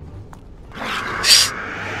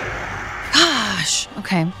 Gosh.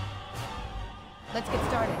 Okay. Let's get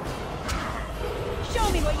started. Show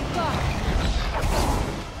me what you've got.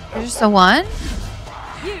 There's just the one?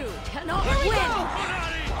 You cannot win.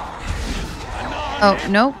 Oh,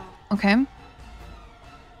 nope. Okay.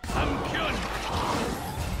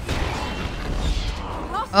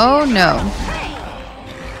 Oh no.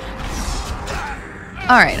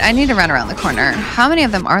 Alright, I need to run around the corner. How many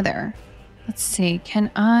of them are there? Let's see. Can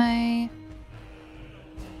I...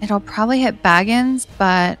 It'll probably hit Baggins,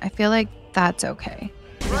 but I feel like that's okay.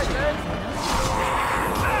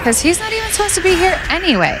 Because he's not even supposed to be here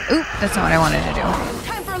anyway. Oop, that's not what I wanted to do.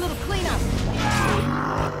 Time for a little cleanup.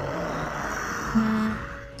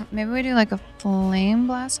 Maybe we do like a flame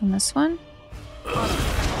blast on this one. Okay.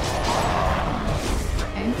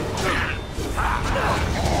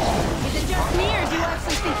 Is it just me, or do you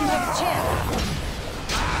actually think you have a chance?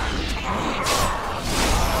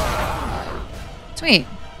 Sweet.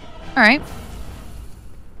 Alright.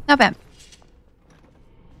 Not bad.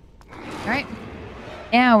 Alright.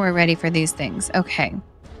 Now we're ready for these things. Okay.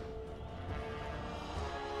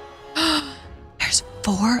 There's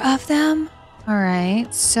 4 of them?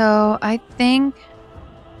 Alright. So I think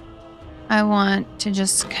I want to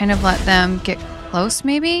just kind of let them get close,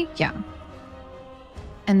 maybe? Yeah.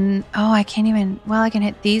 And, oh, I can't even... Well, I can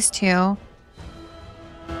hit these 2. Alright.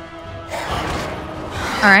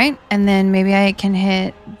 And then maybe I can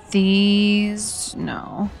hit these...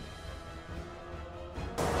 No.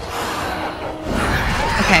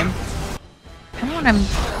 Okay. I don't want to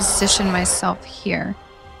position myself here.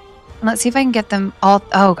 Let's see if I can get them all...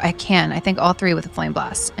 Oh, I can. I think all 3 with a flame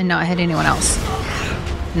blast and not hit anyone else.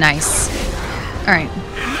 Nice. Alright.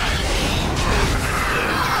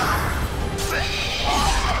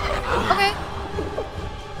 Okay.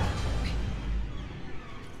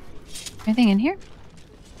 Anything in here?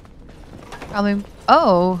 Probably...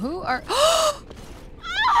 Oh, who are...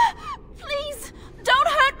 Please, don't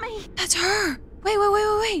hurt me. That's her.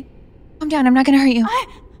 Wait. Calm down. I'm not going to hurt you.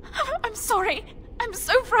 I'm sorry. I'm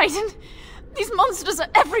so frightened. These monsters are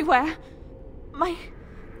everywhere. My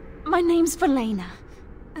name's Velena.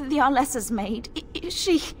 The Arlessa's maid. Is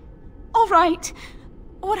she... all right?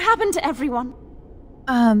 What happened to everyone?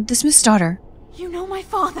 The Smith's daughter. You know my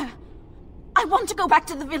father. I want to go back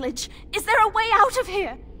to the village. Is there a way out of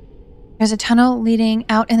here? There's a tunnel leading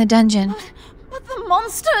out in the dungeon. But the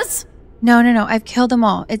monsters! No. I've killed them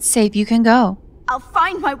all. It's safe. You can go. I'll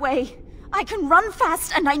find my way. I can run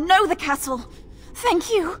fast and I know the castle.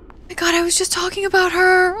 Thank you. Oh my god, I was just talking about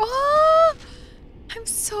her. Oh, I'm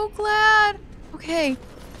so glad. Okay,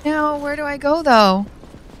 now where do I go though?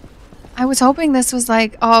 I was hoping this was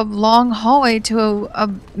like a long hallway to a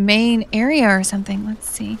main area or something. Let's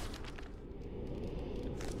see.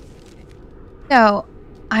 So,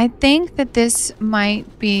 I think that this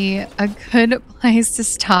might be a good place to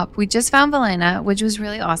stop. We just found Velena, which was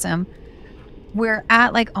really awesome. We're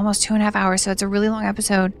at like almost 2.5 hours, so it's a really long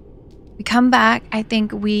episode. We come back, I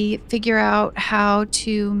think we figure out how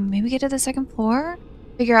to maybe get to the 2nd floor,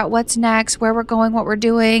 figure out what's next, where we're going, what we're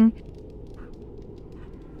doing.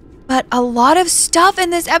 But a lot of stuff in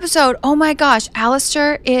this episode. Oh my gosh,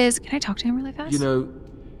 Alistair is... Can I talk to him really fast? You know,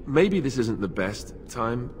 maybe this isn't the best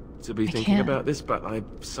time to be thinking about this, but I've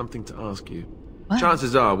something to ask you. What?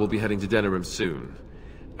 Chances are we'll be heading to Denerim soon.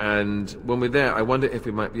 And when we're there, I wonder if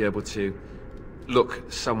we might be able to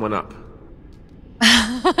look someone up.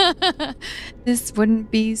 This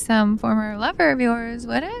wouldn't be some former lover of yours,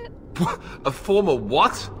 would it? A former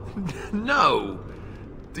what? No.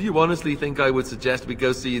 Do you honestly think I would suggest we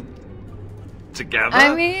go see it together?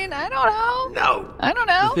 I mean, I don't know. No. I don't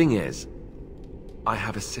know. The thing is, I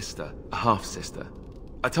have a sister, a half-sister.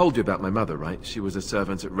 I told you about my mother, right? She was a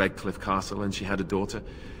servant at Redcliffe Castle and she had a daughter.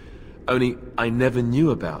 Only, I never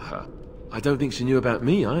knew about her. I don't think she knew about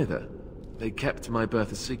me either. They kept my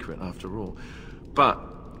birth a secret after all. But,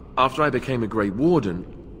 after I became a Grey Warden,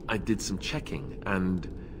 I did some checking and,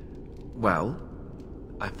 well,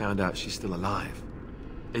 I found out she's still alive.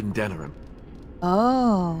 In Denerim.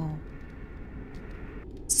 Oh.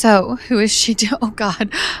 So, who is she to? Oh,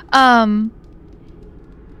 God.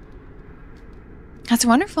 That's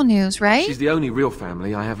wonderful news, right? She's the only real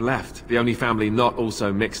family I have left. The only family not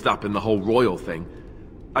also mixed up in the whole royal thing.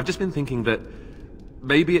 I've just been thinking that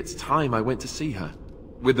maybe it's time I went to see her.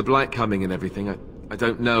 With the blight coming and everything, I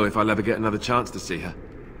don't know if I'll ever get another chance to see her.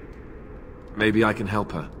 Maybe I can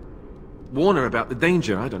help her. Warn her about the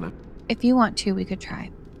danger, I don't know. If you want to, we could try.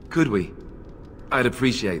 Could we? I'd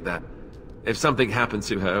appreciate that. If something happened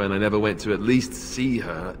to her and I never went to at least see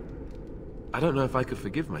her, I don't know if I could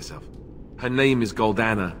forgive myself. Her name is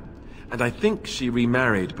Goldana, and I think she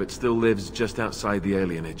remarried but still lives just outside the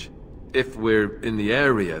alienage. If we're in the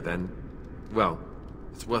area, then, well,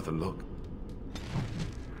 it's worth a look.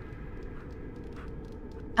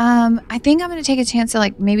 I think I'm going to take a chance to,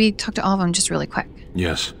 like, maybe talk to all of them just really quick.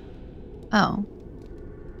 Yes. Oh.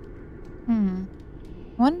 I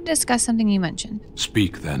want to discuss something you mentioned.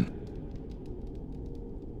 Speak, then.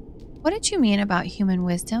 What did you mean about human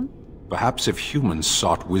wisdom? Perhaps if humans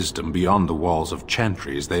sought wisdom beyond the walls of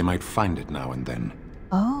chantries, they might find it now and then.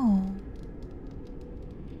 Oh.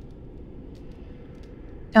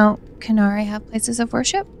 Don't Kunari have places of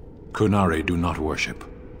worship? Kunari do not worship.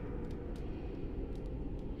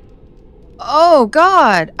 Oh,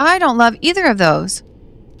 God. I don't love either of those.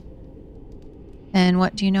 And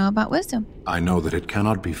what do you know about wisdom? I know that it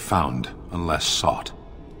cannot be found unless sought.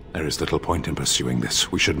 There is little point in pursuing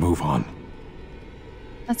this. We should move on.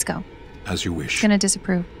 Let's go. As you wish. He's gonna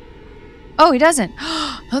disapprove. Oh, he doesn't.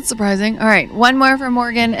 That's surprising. All right, one more for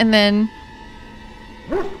Morgan, and then...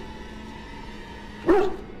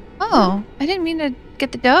 Oh, I didn't mean to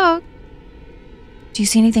get the dog. Do you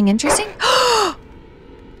see anything interesting?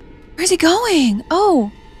 Where's he going?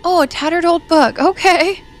 Oh, a tattered old book.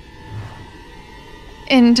 Okay.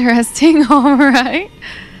 Interesting. All right.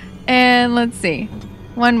 And let's see.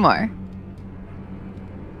 One more.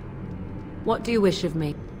 What do you wish of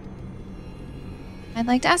me? I'd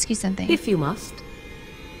like to ask you something. If you must.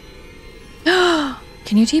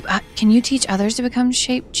 Can you teach others to become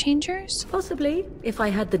shape changers? Possibly, if I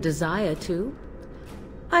had the desire to.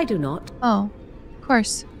 I do not. Oh, of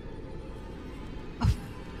course. Oh,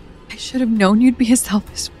 I should have known you'd be a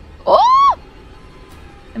selfish... Oh!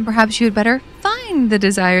 And perhaps you had better find the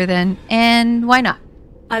desire then. And why not?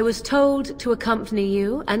 I was told to accompany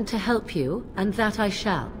you and to help you, and that I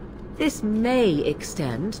shall. This may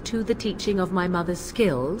extend to the teaching of my mother's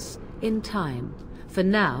skills in time. For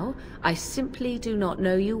now, I simply do not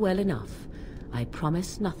know you well enough. I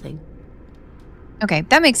promise nothing. Okay,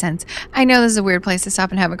 that makes sense. I know this is a weird place to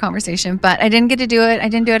stop and have a conversation, but I didn't get to do it. I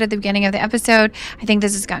didn't do it at the beginning of the episode. I think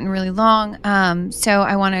this has gotten really long. So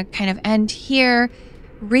I want to kind of end here,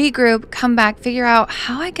 regroup, come back, figure out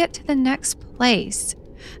how I get to the next place.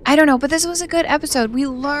 I don't know, but this was a good episode. We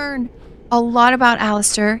learned a lot about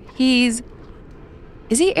Alistair. Is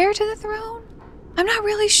he heir to the throne? I'm not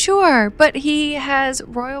really sure, but he has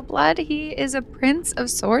royal blood. He is a prince of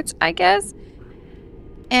sorts, I guess.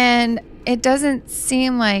 And it doesn't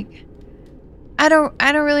seem like... I don't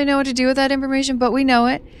really know what to do with that information, but we know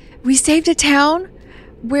it. We saved a town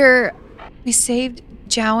where we saved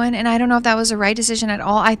Jowan, and I don't know if that was the right decision at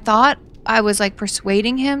all. I thought I was like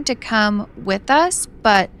persuading him to come with us,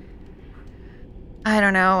 but I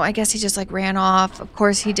don't know. I guess he just like ran off. Of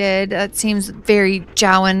course he did. That seems very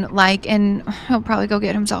Jowan-like, and he'll probably go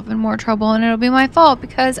get himself in more trouble, and it'll be my fault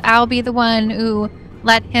because I'll be the one who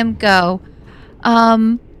let him go.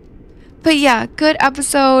 But yeah, good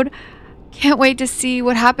episode. Can't wait to see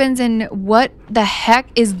what happens and what the heck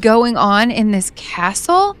is going on in this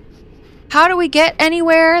castle. How do we get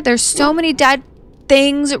anywhere? There's so many dead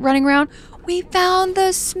things running around. We found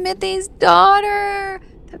the Smithy's daughter.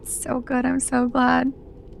 That's so good. I'm so glad.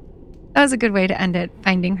 That was a good way to end it,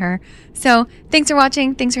 finding her. So thanks for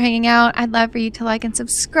watching. Thanks for hanging out. I'd love for you to like and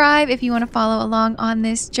subscribe if you want to follow along on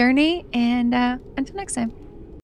this journey. And until next time.